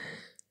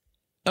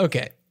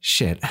okay.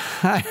 Shit.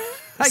 I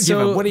give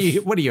up. What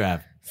do you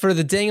have for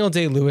the Daniel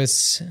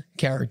Day-Lewis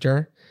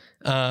character?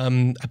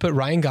 I put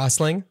Ryan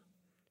Gosling.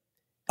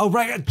 Oh,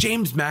 right,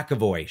 James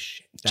McAvoy.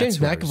 James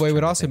McAvoy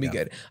would also be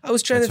good. I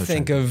was trying to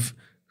think of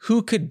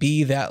who could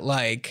be that,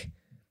 like,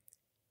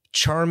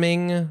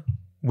 charming,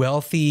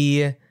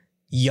 wealthy,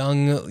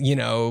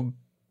 young,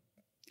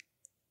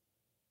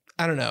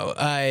 I don't know,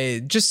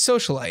 just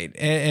socialite.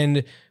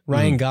 And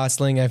Ryan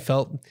Gosling, I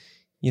felt,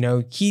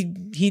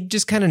 he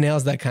just kind of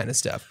nails that kind of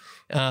stuff.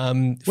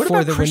 What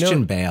about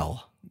Christian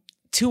Bale?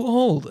 Too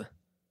old.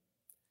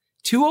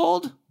 Too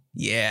old?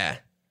 Yeah.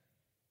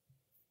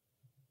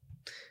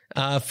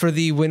 For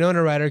the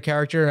Winona Ryder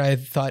character, I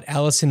thought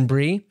Alison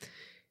Brie,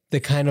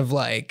 the kind of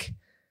like,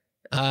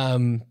 I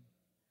feel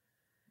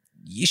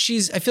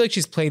like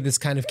she's played this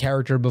kind of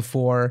character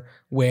before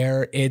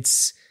where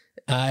it's,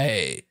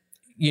 Trudy,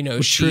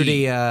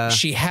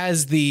 she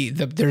has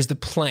there's the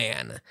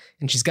plan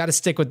and she's got to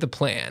stick with the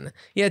plan.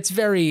 Yeah. It's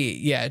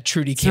very,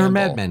 Trudy Campbell. Her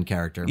Mad Men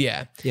character.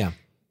 Yeah. Yeah.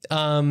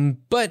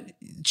 But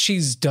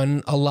she's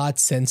done a lot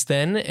since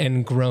then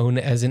and grown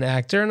as an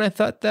actor. And I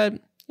thought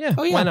that,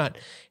 why not?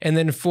 And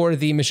then for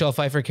the Michelle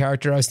Pfeiffer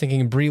character, I was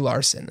thinking Brie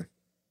Larson.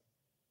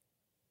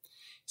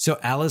 So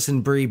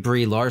Alison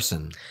Brie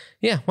Larson.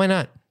 Yeah, why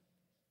not?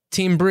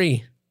 Team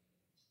Brie.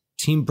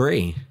 Team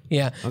Brie.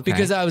 Yeah, okay.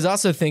 Because I was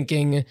also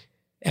thinking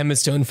Emma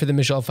Stone for the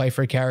Michelle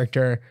Pfeiffer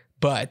character,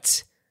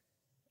 but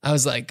I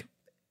was like,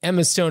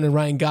 Emma Stone and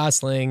Ryan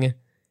Gosling,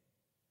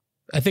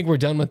 I think we're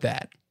done with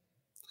that.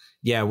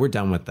 Yeah, we're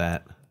done with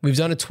that. We've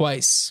done it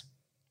twice.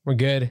 We're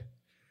good.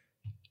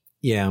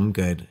 Yeah, I'm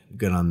good.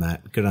 Good on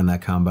that. Good on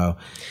that combo.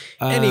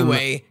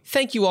 Anyway,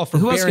 thank you all for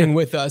bearing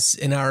with us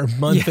in our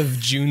month of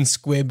June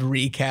Squibb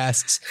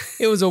recasts.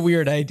 It was a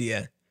weird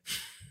idea.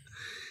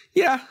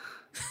 Yeah.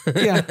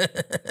 Yeah.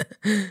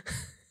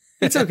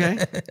 It's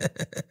okay.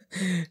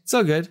 It's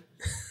all good.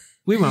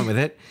 We went with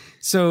it.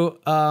 So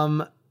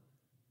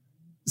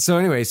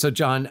anyway,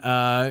 John,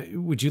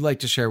 would you like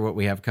to share what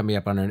we have coming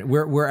up on our,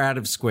 we're out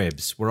of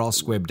squibs. We're all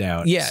squibbed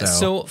out. Yeah.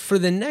 So for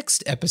the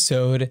next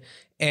episode,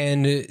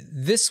 and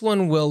this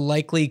one will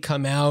likely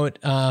come out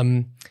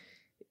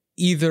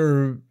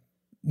either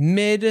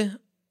mid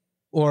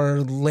or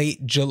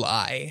late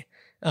July.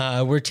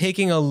 We're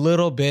taking a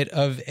little bit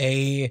of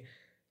a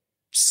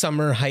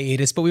summer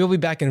hiatus, but we will be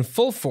back in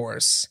full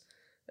force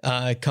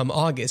come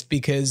August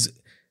because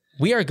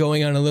we are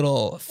going on a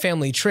little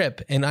family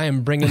trip and I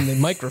am bringing the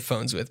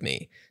microphones with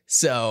me.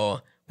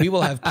 So we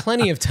will have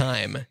plenty of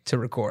time to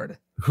record.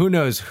 Who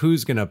knows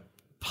who's going to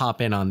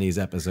pop in on these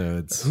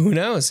episodes? Who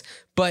knows?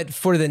 But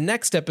for the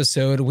next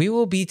episode, we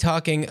will be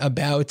talking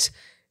about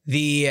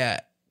the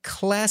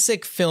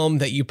classic film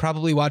that you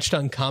probably watched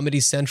on Comedy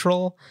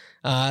Central,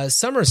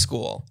 Summer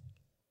School.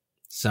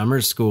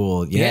 Summer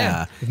school.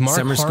 Yeah. Mark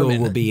Summer school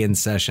Harmon. will be in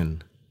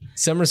session.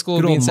 Summer school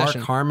Good will be in old Mark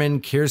session.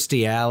 Harmon,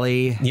 Kirstie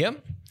Alley.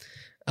 Yep.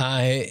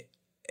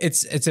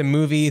 It's a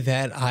movie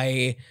that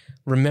I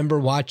remember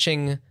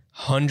watching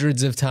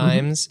hundreds of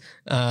times.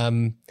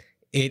 It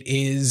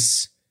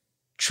is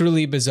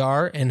truly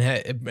bizarre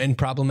and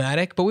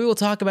problematic, but we will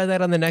talk about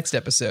that on the next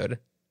episode.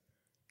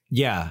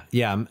 Yeah.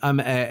 And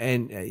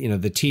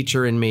the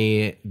teacher in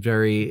me,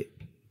 very,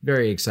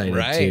 very excited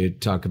to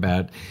talk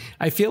about.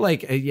 I feel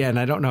like, and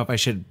I don't know if I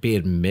should be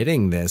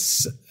admitting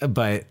this,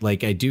 but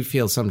like I do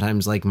feel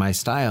sometimes like my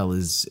style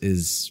is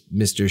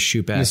Mr.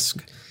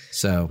 Shoop-esque.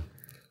 So,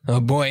 oh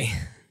boy,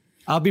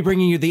 I'll be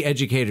bringing you the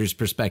educator's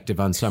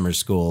perspective on summer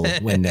school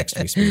when next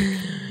we speak.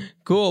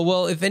 Cool.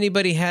 Well, if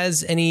anybody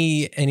has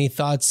any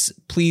thoughts,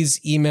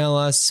 please email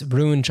us,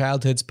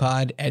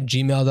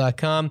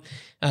 ruinchildhoodspod@gmail.com.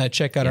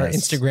 Check out our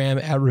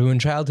Instagram at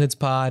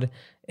ruinchildhoodspod.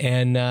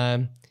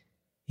 And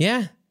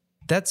yeah,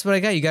 that's what I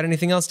got. You got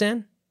anything else,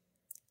 Dan?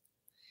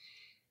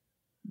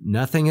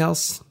 Nothing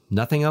else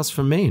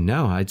from me.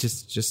 No, I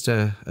just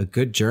a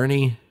good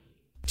journey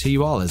to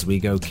you all as we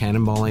go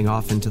cannonballing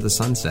off into the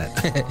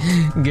sunset.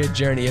 Good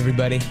journey,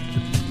 everybody.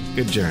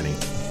 Good journey.